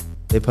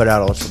 they put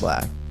out ultra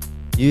black.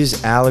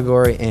 Use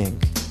Allegory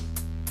ink.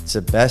 It's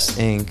the best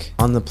ink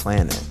on the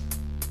planet.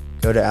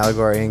 Go to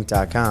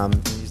allegoryink.com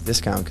and use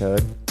discount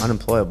code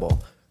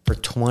Unemployable for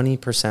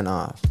 20%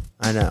 off.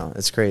 I know,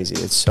 it's crazy.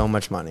 It's so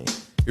much money.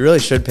 You really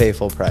should pay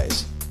full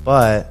price,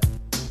 but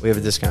we have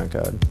a discount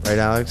code. Right,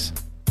 Alex?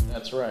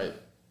 That's right.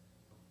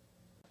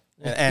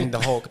 And the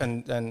Hulk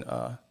and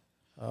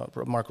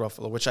Mark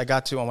Ruffalo, which I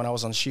got to when I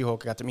was on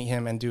She-Hulk. I got to meet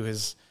him and do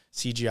his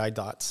CGI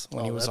dots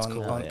when he was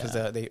on,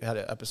 because they had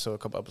a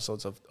couple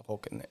episodes of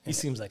Hulk. He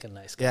seems like a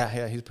nice guy.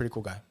 Yeah, he's a pretty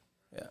cool guy.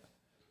 Yeah.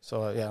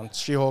 So, on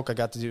She-Hulk,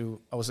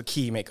 I was a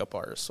key makeup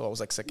artist, so I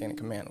was like second in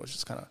command, which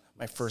is kind of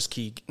my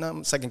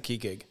second key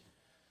gig.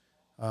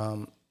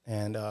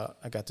 And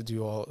I got to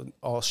do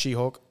all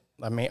She-Hulk.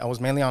 I was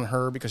mainly on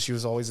her because she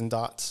was always in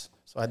dots,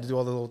 so I had to do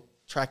all the little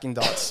tracking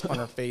dots on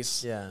her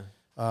face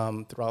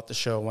throughout the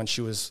show when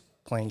she was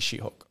playing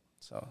She-Hulk.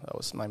 So that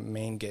was my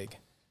main gig.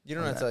 You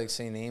don't have to like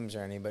say names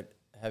or any, but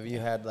have you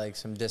had like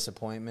some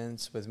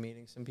disappointments with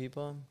meeting some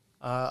people?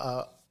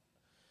 Not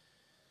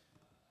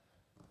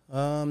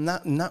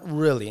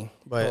really,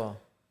 but cool.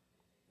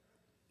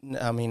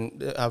 I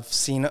mean, I've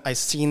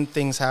seen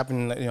things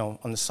happen,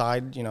 on the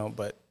side,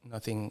 but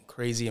nothing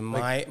crazy in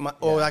my.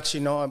 Oh,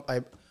 actually, no.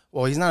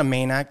 Well, he's not a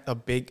main act.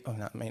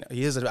 Not main.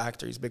 He is an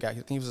actor. He's a big actor.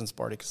 I think he was in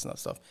Spartacus and that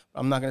stuff.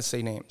 I'm not gonna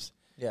say names.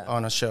 Yeah.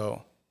 On a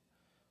show,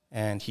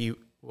 and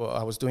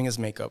I was doing his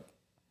makeup,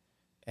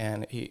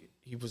 and he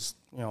was,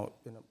 in a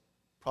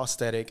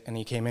prosthetic, and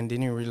he came in,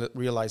 didn't even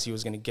realize he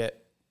was gonna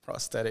get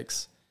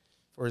prosthetics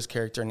for his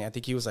character, and I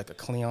think he was like a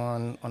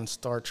Cleon on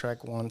Star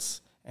Trek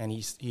once. And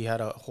he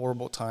had a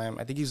horrible time.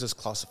 I think he was just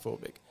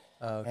claustrophobic.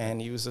 And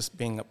he was just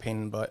being a pain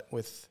in the butt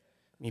with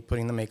me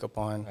putting the makeup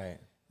on. Right.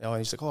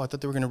 He's like, I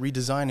thought they were going to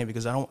redesign it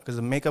because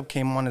the makeup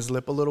came on his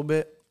lip a little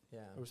bit.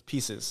 Yeah. There was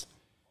pieces.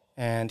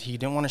 And he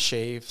didn't want to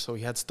shave, so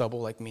he had stubble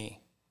like me.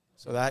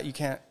 So that you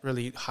can't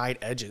really hide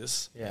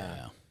edges.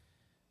 Yeah.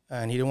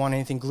 And he didn't want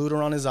anything glued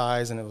around his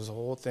eyes, and it was a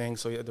whole thing.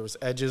 So there was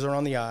edges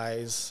around the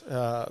eyes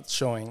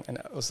showing. And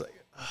I was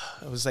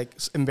like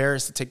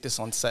embarrassed to take this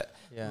on set.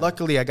 Yeah.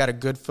 Luckily, I got a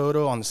good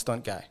photo on the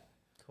stunt guy.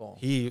 Cool.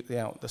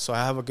 So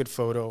I have a good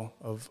photo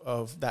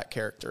of that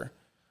character.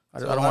 I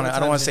don't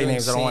want to say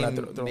names. I don't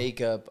want to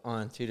makeup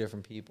on two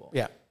different people.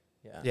 Yeah.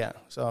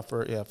 So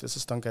if it's a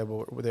stunt guy,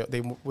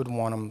 they would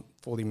want him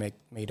fully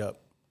made up,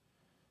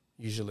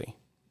 usually.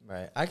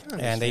 Right. I can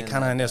understand. And they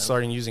kind of ended up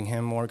starting using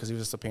him more because he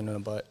was just a pain in the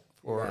butt.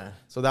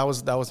 So that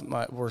was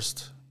my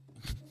worst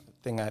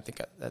thing. I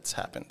think that's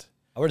happened.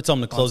 I would have told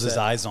him to close his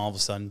eyes, and all of a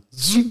sudden,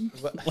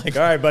 like,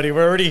 all right, buddy,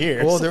 we're already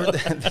here. Well,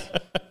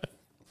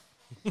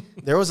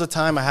 there was a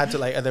time I had to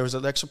there was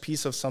an extra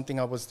piece of something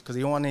because he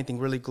didn't want anything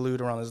really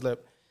glued around his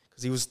lip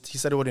because he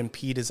said it would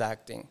impede his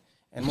acting,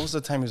 And most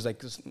of the time he was like,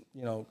 just,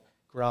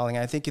 growling.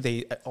 I think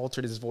they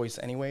altered his voice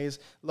anyways.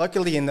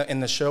 Luckily in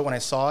the show when I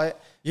saw it,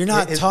 you're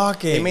not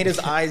talking. They made his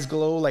eyes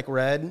glow like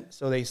red,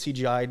 so they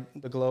CGI'd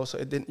the glow, so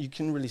you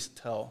can really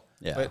tell.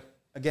 Yeah. But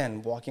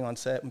again, walking on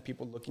set and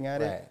people looking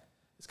at it,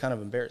 it's kind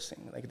of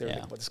embarrassing. Like they're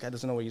like, well, this guy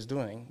doesn't know what he's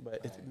doing, but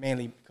it's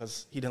mainly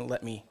because he didn't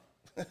let me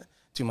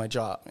do my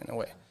job in a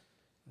way.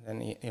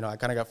 And he, I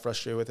kind of got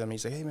frustrated with him.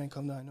 He's like, "Hey man,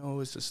 come down. I know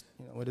it's just,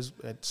 it is.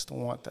 I just don't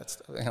want that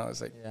stuff."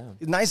 It's like,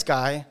 he's a nice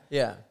guy.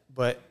 Yeah.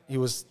 But he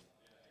was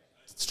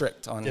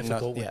strict on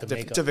difficult with the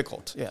makeup.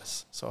 Difficult,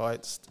 yes. So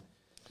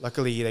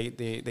luckily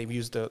they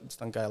used the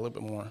stunt guy a little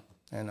bit more,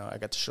 and I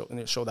got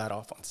to show that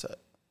off on set.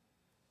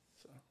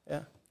 So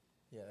yeah,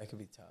 that could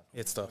be tough.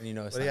 It's tough. When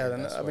it's but not the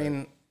best I work.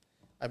 mean,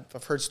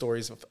 I've heard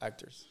stories of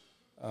actors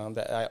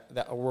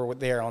that were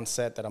there on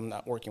set that I'm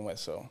not working with.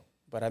 So,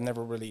 but I've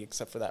never really,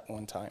 except for that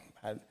one time,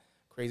 had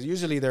crazy.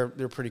 Usually they're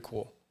pretty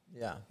cool.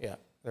 Yeah,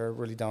 they're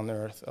really down to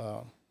earth.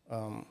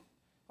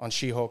 On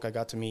She-Hulk, I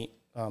got to meet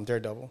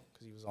Daredevil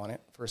because he was on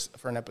it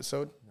for an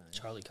episode.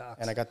 Charlie Cox.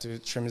 And I got to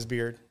trim his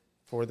beard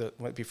before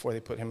they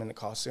put him in the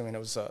costume, and it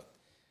was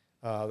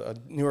a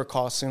newer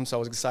costume, so I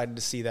was excited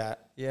to see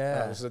that.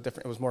 Yeah,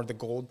 it was more of the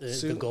gold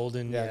suit, the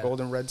golden,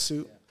 golden red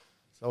suit. Yeah.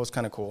 So that was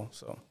kind of cool.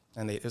 So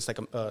it's like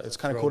it's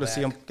kind of cool to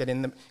see him get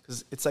in them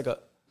because it's like a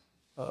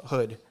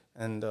hood.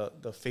 And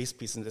the face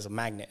piece is a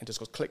magnet. It just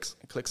goes clicks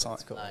on.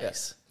 Cool. Nice.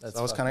 Yes.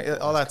 That was kind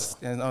of all that's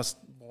cool. And that was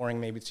boring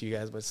maybe to you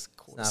guys, but it's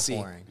cool it's to not see.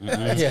 Boring.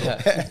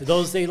 Yeah.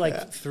 Those they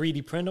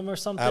 3D print them or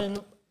something?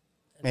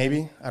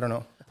 Maybe, I don't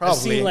know.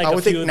 Probably. I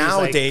would think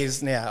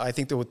nowadays, I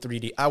think they would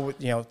 3D. I would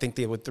think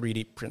they would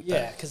 3D print that.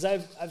 Yeah, because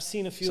I've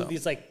seen a few of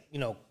these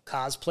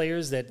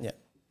cosplayers that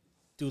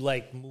do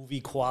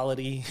movie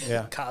quality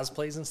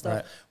cosplays and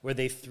stuff where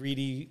they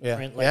 3D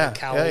print a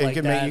cowl like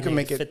that. You can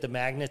make it fit the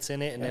magnets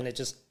in it, and then it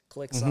just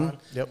clicks on.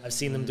 Yep. I've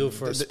seen them do it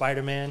for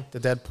Spider-Man. The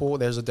Deadpool.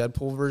 There's a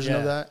Deadpool version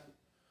of that,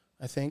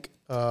 I think.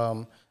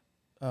 On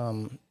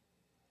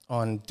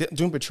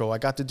Doom Patrol, I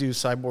got to do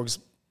Cyborg's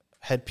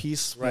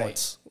headpiece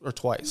once or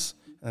twice,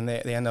 and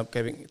they end up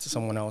giving it to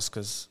someone else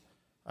because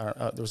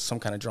there was some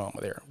kind of drama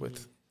there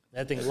with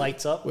that thing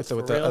lights up with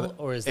real, the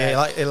or is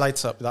that it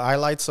lights up? The eye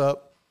lights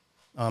up.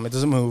 It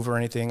doesn't move or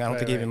anything. I don't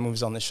think it even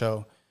moves on the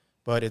show.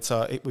 But it's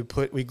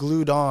we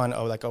glued on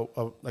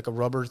a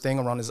rubber thing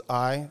around his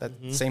eye, that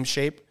same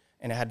shape,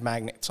 and it had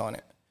magnets on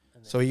it.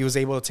 So he was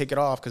able to take it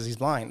off because he's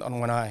blind on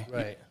one eye.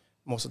 Right.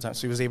 Most of the time.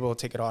 So he was able to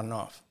take it on and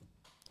off.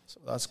 So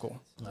that's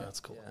cool. That's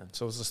cool. Yeah.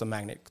 So it was just a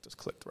magnet just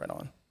clicked right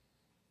on.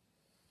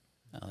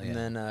 Oh, yeah.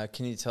 And then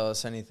can you tell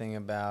us anything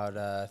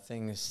about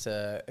things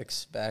to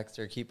expect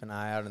or keep an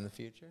eye out in the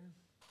future?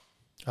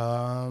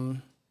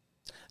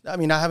 I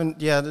mean, I haven't,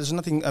 there's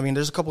nothing, I mean,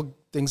 there's a couple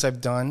things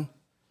I've done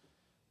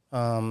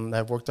that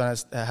I've worked on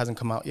that hasn't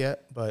come out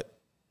yet, but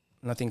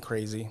nothing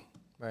crazy.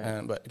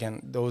 Right. But again,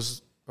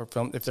 those are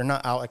filmed. If they're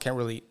not out, I can't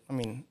really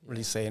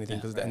say anything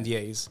because of the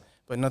NDAs,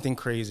 but nothing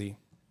crazy.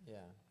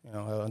 Yeah.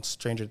 On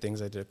Stranger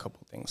Things, I did a couple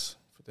things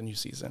for the new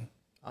season.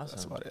 Awesome.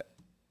 That's about it.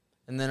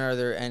 And then are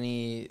there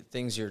any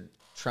things you're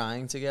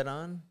trying to get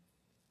on?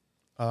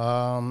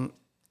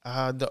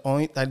 The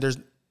only,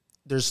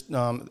 there's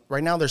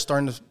right now they're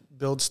starting to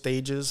build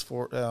stages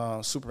for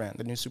Superman,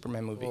 the new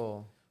Superman movie.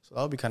 Cool. So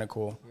that would be kind of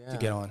cool to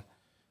get on.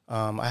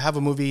 I have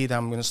a movie that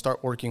I'm going to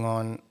start working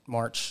on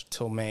March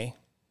till May.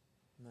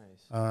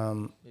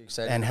 Nice. You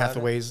excited Anne about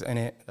Hathaway's in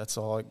it. That's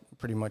all I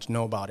pretty much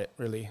know about it,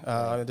 really.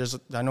 I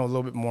know a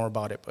little bit more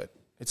about it, but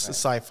it's a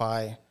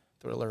sci-fi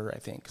thriller, I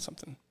think,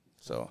 something.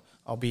 So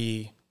I'll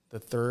be the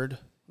third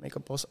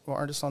makeup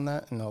artist on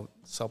that, and I'll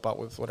help out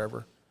with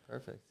whatever.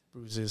 Perfect.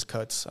 Bruises,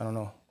 cuts, I don't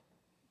know.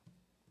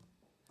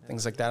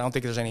 Things like that. I don't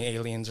think there's any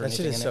aliens or That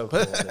shit anything is in so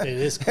it. cool. It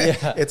is cool.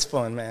 It's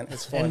fun, man.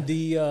 It's fun. And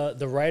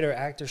the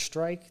writer-actor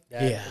strike,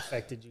 that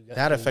affected you guys?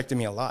 That affected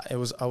me a lot. I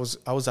was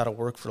out of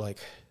work for like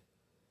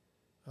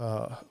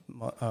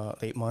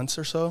 8 months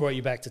or so. Brought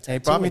you back to tattooing,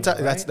 it brought me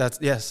right?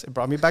 yes, it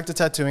brought me back to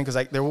tattooing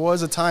because there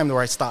was a time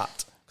where I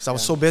stopped because I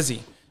was so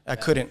busy. I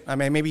couldn't. I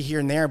mean, maybe here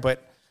and there,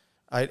 but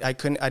I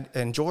couldn't.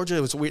 In Georgia,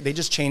 it was weird. They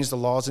just changed the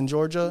laws in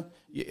Georgia.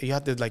 You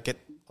have to get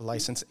a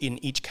license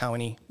in each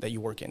county that you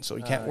work in. So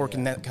you can't work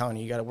in that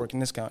county. You got to work in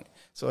this county.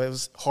 So it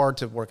was hard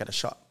to work at a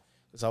shop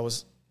because I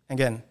was,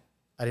 again,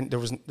 there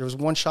was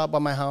one shop by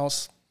my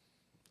house.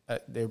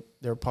 They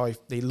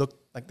looked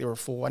like they were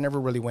full. I never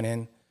really went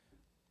in,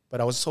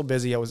 but I was so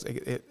busy.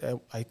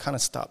 I kind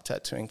of stopped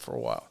tattooing for a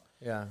while.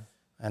 Yeah.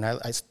 And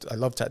I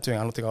love tattooing.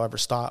 I don't think I'll ever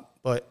stop,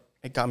 but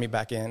it got me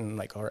back in. And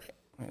all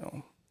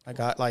right, I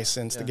got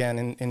licensed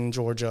again in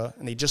Georgia,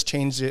 and they just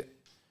changed it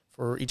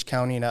for each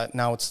county.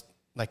 Now it's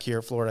like here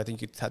in Florida. I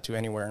think you can tattoo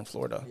anywhere in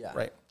Florida,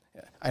 right?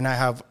 Yeah. And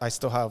I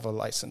still have a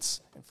license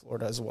in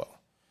Florida as well.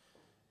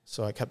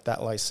 So I kept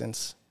that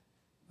license.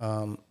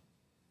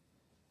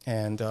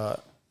 And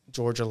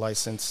Georgia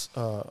license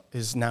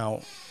is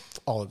now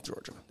all of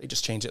Georgia. They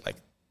just changed it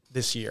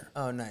this year.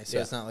 Oh, nice. So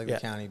it's not like the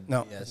county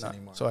BS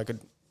anymore. So I could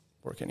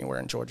work anywhere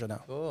in Georgia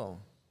now. Cool.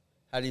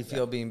 How do you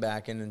feel being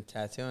back in and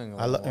tattooing?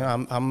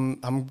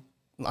 I'm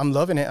I'm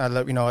loving it. I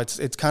love,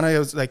 it's kind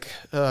of like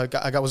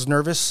I was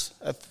nervous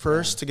at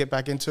first to get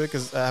back into it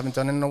because I haven't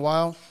done it in a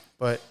while,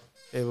 but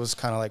it was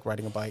kind of like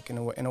riding a bike in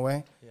a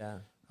way. Yeah.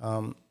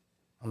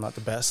 I'm not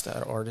the best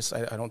at artist,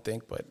 I don't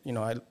think, but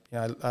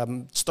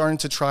I'm starting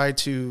to try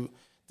to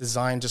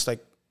design just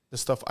like the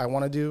stuff I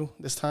want to do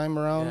this time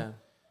around,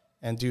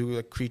 and do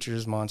like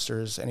creatures,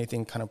 monsters,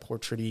 anything kind of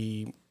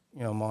portrait-y,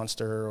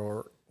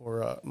 monster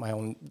or my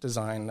own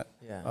design.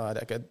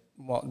 That I got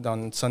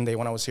done Sunday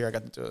when I was here.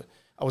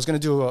 I was gonna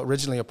do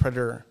originally a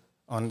predator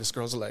on this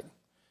girl's leg,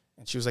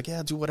 and she was like,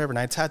 "Yeah, do whatever." And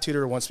I tattooed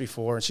her once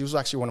before, and she was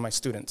actually one of my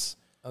students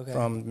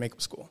from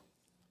makeup school.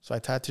 So I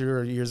tattooed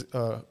her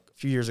a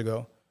few years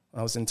ago when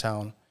I was in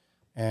town,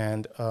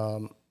 and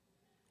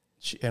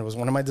it was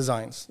one of my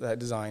designs that I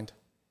designed.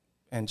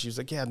 And she was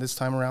like, "Yeah, this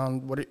time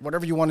around,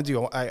 whatever you want to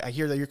do. I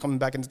hear that you're coming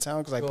back into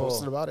town because I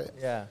posted about it."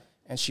 Yeah.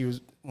 And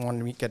she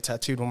wanted me to get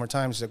tattooed one more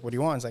time. She's like, "What do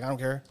you want?" I was like, "I don't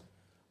care.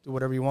 Do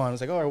whatever you want." I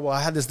was like, "Oh, well,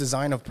 I had this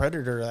design of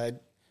Predator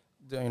that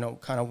I,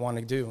 kind of want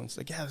to do." And it's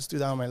like, "Yeah, let's do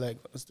that on my leg.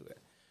 Let's do it."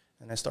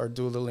 And I started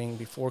doodling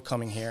before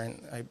coming here,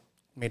 and I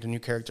made a new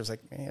character. I was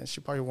like, "Man,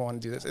 she probably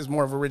want to do this." It's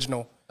more of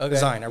original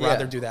design. I'd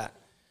rather do that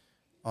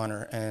on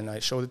her. And I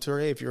showed it to her.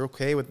 "Hey, if you're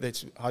okay with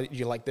this, how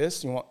you like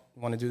this? You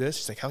want to do this?"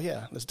 She's like, "Hell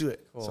yeah, let's do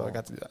it." Cool. So I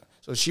got to do that.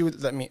 So she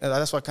would let me.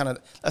 That's kind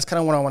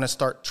of what I want to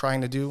start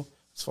trying to do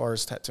as far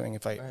as tattooing.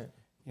 If I'm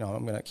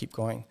gonna keep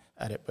going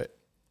at it. But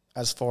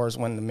as far as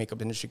when the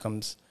makeup industry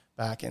comes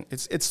back, and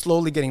it's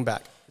slowly getting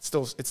back. It's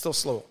still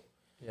slow.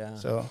 Yeah.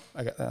 So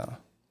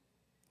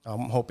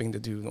I'm hoping to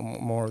do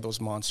more of those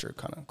monster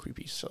kind of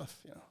creepy stuff.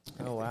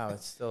 Oh wow,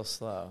 it's still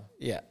slow.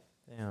 Yeah.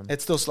 Damn.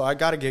 It's still slow. I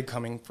got a gig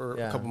coming for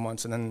a couple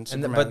months, and then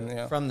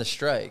Superman. From the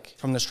strike.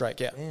 From the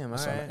strike, yeah. Damn, all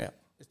right. Yeah.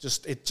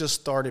 It just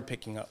started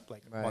picking up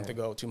like a month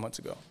ago, 2 months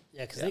ago.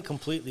 Yeah, because they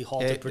completely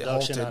halted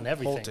production on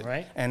everything,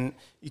 right? And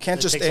you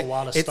can't just... It takes a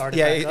while to start it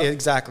back up.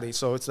 Exactly.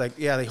 So it's like,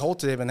 they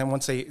halted it, and then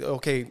once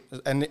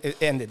and it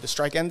ended. The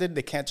strike ended,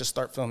 they can't just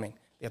start filming.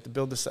 They have to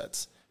build the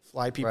sets,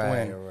 fly people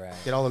in,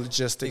 get all the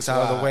logistics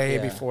out of the way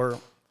before,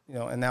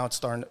 and now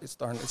it's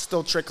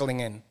still trickling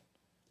in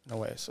a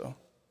way, so...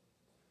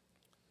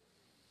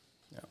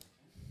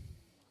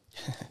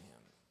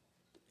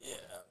 Yeah,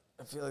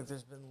 I feel like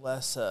there's been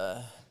less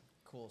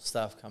cool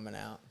stuff coming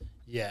out.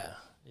 Yeah.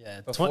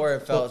 Before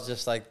it felt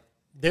just like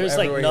there's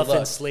like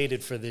nothing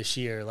slated for this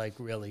year, like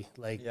really.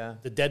 Like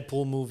the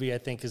Deadpool movie, I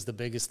think, is the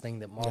biggest thing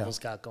that Marvel's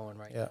got going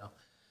right now.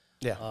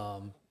 Yeah.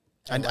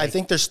 And I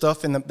think there's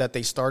stuff that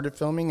they started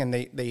filming, and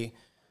they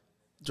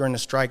during the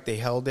strike they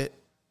held it.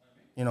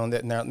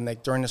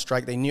 Like during the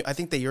strike they knew. I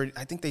think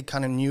they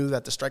kind of knew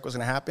that the strike was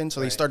going to happen, so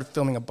they started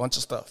filming a bunch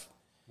of stuff.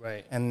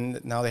 Right.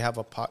 And now they have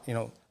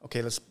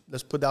okay,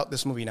 let's put out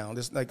this movie now.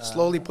 This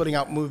slowly putting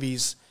out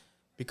movies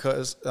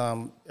because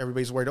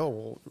everybody's worried,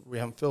 we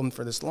haven't filmed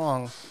for this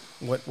long.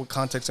 What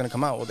content's going to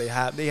come out? Well,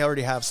 they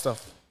already have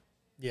stuff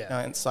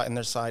in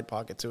their side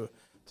pocket to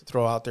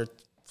throw out there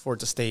for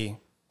it to stay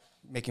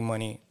making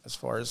money as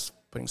far as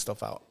putting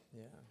stuff out.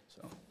 Yeah.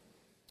 So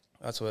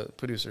that's what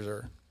producers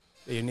are.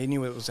 They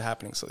knew it was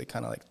happening, so they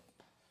kind of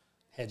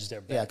hedge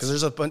their bets. Yeah, because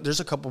there's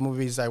a couple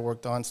movies I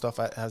worked on, stuff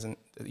I hasn't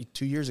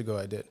 2 years ago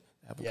I did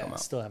haven't come out.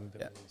 Still haven't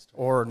been released. Right?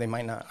 Or they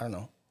might not. I don't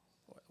know.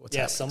 What's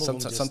happening. Some of them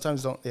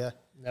sometimes don't. Yeah,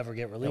 never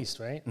get released,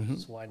 right? Mm-hmm.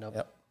 Just wind up.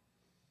 Yep.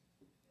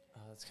 Oh,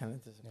 that's kind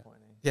of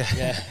disappointing.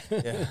 Yeah.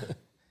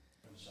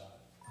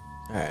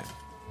 All right.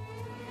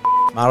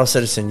 Model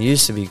Citizen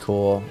used to be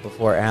cool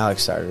before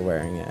Alex started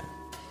wearing it.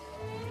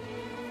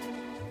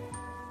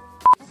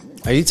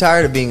 Are you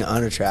tired of being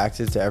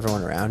unattractive to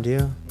everyone around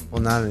you?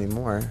 Well, not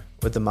anymore.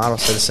 With the Model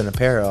Citizen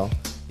apparel,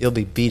 you'll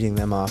be beating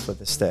them off with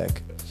a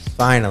stick.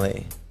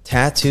 Finally,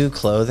 tattoo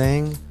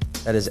clothing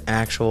that is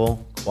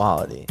actual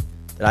quality,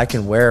 that I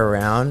can wear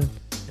around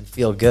and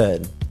feel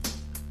good.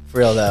 For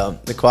real though,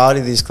 the quality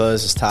of these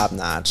clothes is top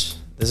notch.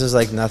 This is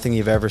like nothing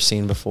you've ever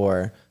seen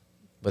before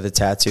with a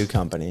tattoo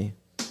company.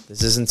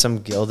 This isn't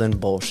some Gildan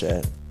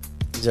bullshit.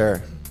 These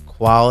are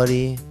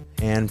quality,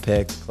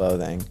 hand-picked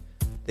clothing.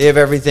 They have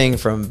everything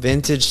from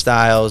vintage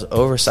styles,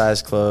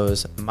 oversized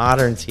clothes,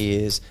 modern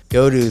tees.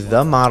 Go to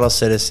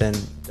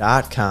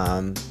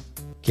themodelcitizen.com.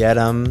 Get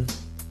them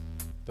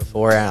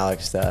before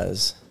Alex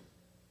does.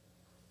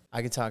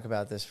 I could talk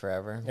about this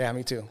forever. Yeah,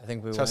 me too. I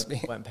think we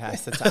went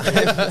past the time.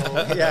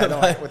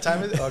 What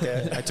time is it?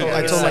 Okay. I told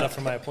up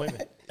for my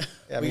appointment.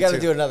 Yeah, we got to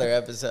do another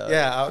episode.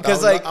 Yeah,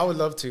 because I would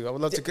love to. I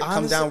would love to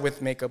come down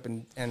with makeup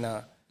and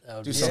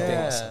do something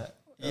awesome.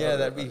 Yeah,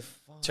 that'd be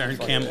fun. Turn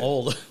Cam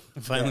old.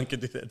 Finally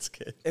could do that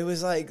skit. It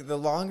was like the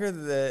longer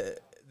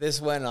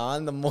this went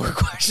on, the more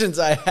questions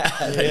I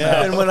had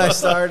than when I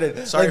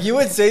started. Sorry. Like you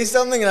would say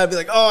something and I'd be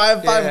like, "Oh, I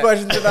have 5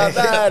 questions about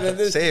that." And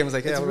this, same. It was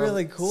like, it's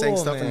really cool, saying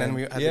stuff, man. and then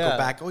we had to go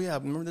back. Oh yeah,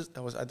 remember this?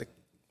 I had to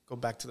go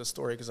back to the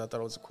story because I thought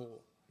it was a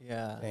cool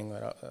thing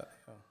that I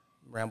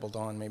rambled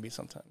on maybe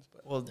sometimes.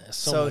 But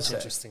so much sick.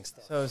 Interesting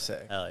stuff. So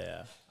sick. Hell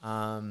yeah.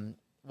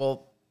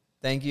 Well,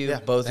 Thank you, Yeah,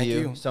 both of thank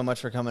you, you. so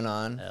much for coming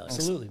on.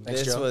 Absolutely.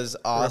 Thanks, This Joe, was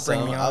for bringing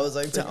awesome. me on. I was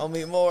like, tell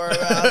me more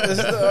about the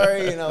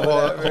story, you know,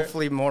 Well, whatever.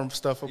 hopefully more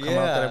stuff will come out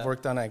that Yeah. I've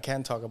worked on I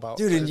can talk about.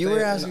 Dude, and you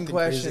were asking Nothing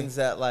questions crazy.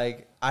 that,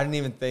 like, I didn't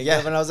even think Yeah.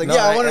 of. And I was like, No,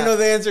 I want to know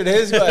the answer to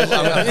his question.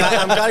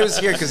 I'm glad he was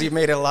here because he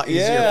made it a lot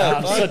easier. Yeah.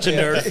 I'm such a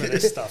nerd for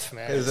this stuff,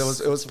 man. It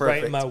was It's right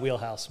perfect. in my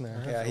wheelhouse,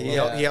 man. Yeah,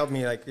 Yeah. he helped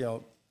me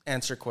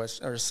answer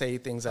questions or say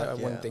things that I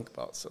Yeah. wouldn't think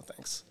about. So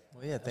thanks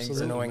Well, yeah, thanks for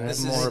Absolutely, knowing man. This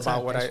is more anytime.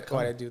 about what Thanks for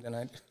I coming. do than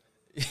I do.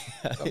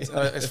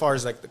 As far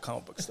as like the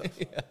comic book stuff.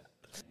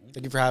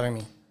 Thank you for having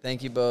me.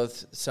 Thank you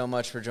both so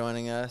much for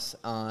joining us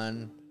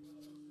on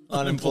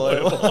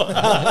Unemployable.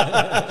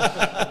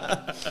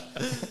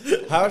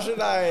 How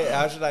should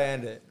I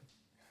end it?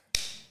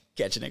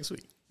 Catch you next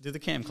week. Do the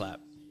cam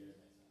clap.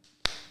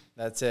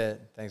 That's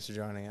it. Thanks for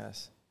joining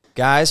us.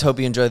 Guys, hope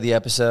you enjoyed the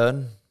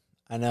episode.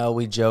 I know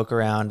we joke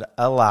around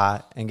a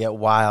lot and get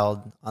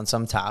wild on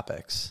some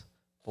topics,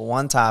 but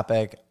one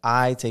topic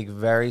I take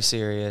very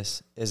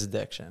serious is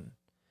addiction.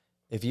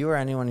 If you or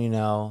anyone you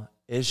know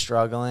is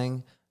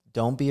struggling,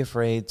 don't be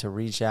afraid to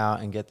reach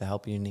out and get the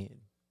help you need.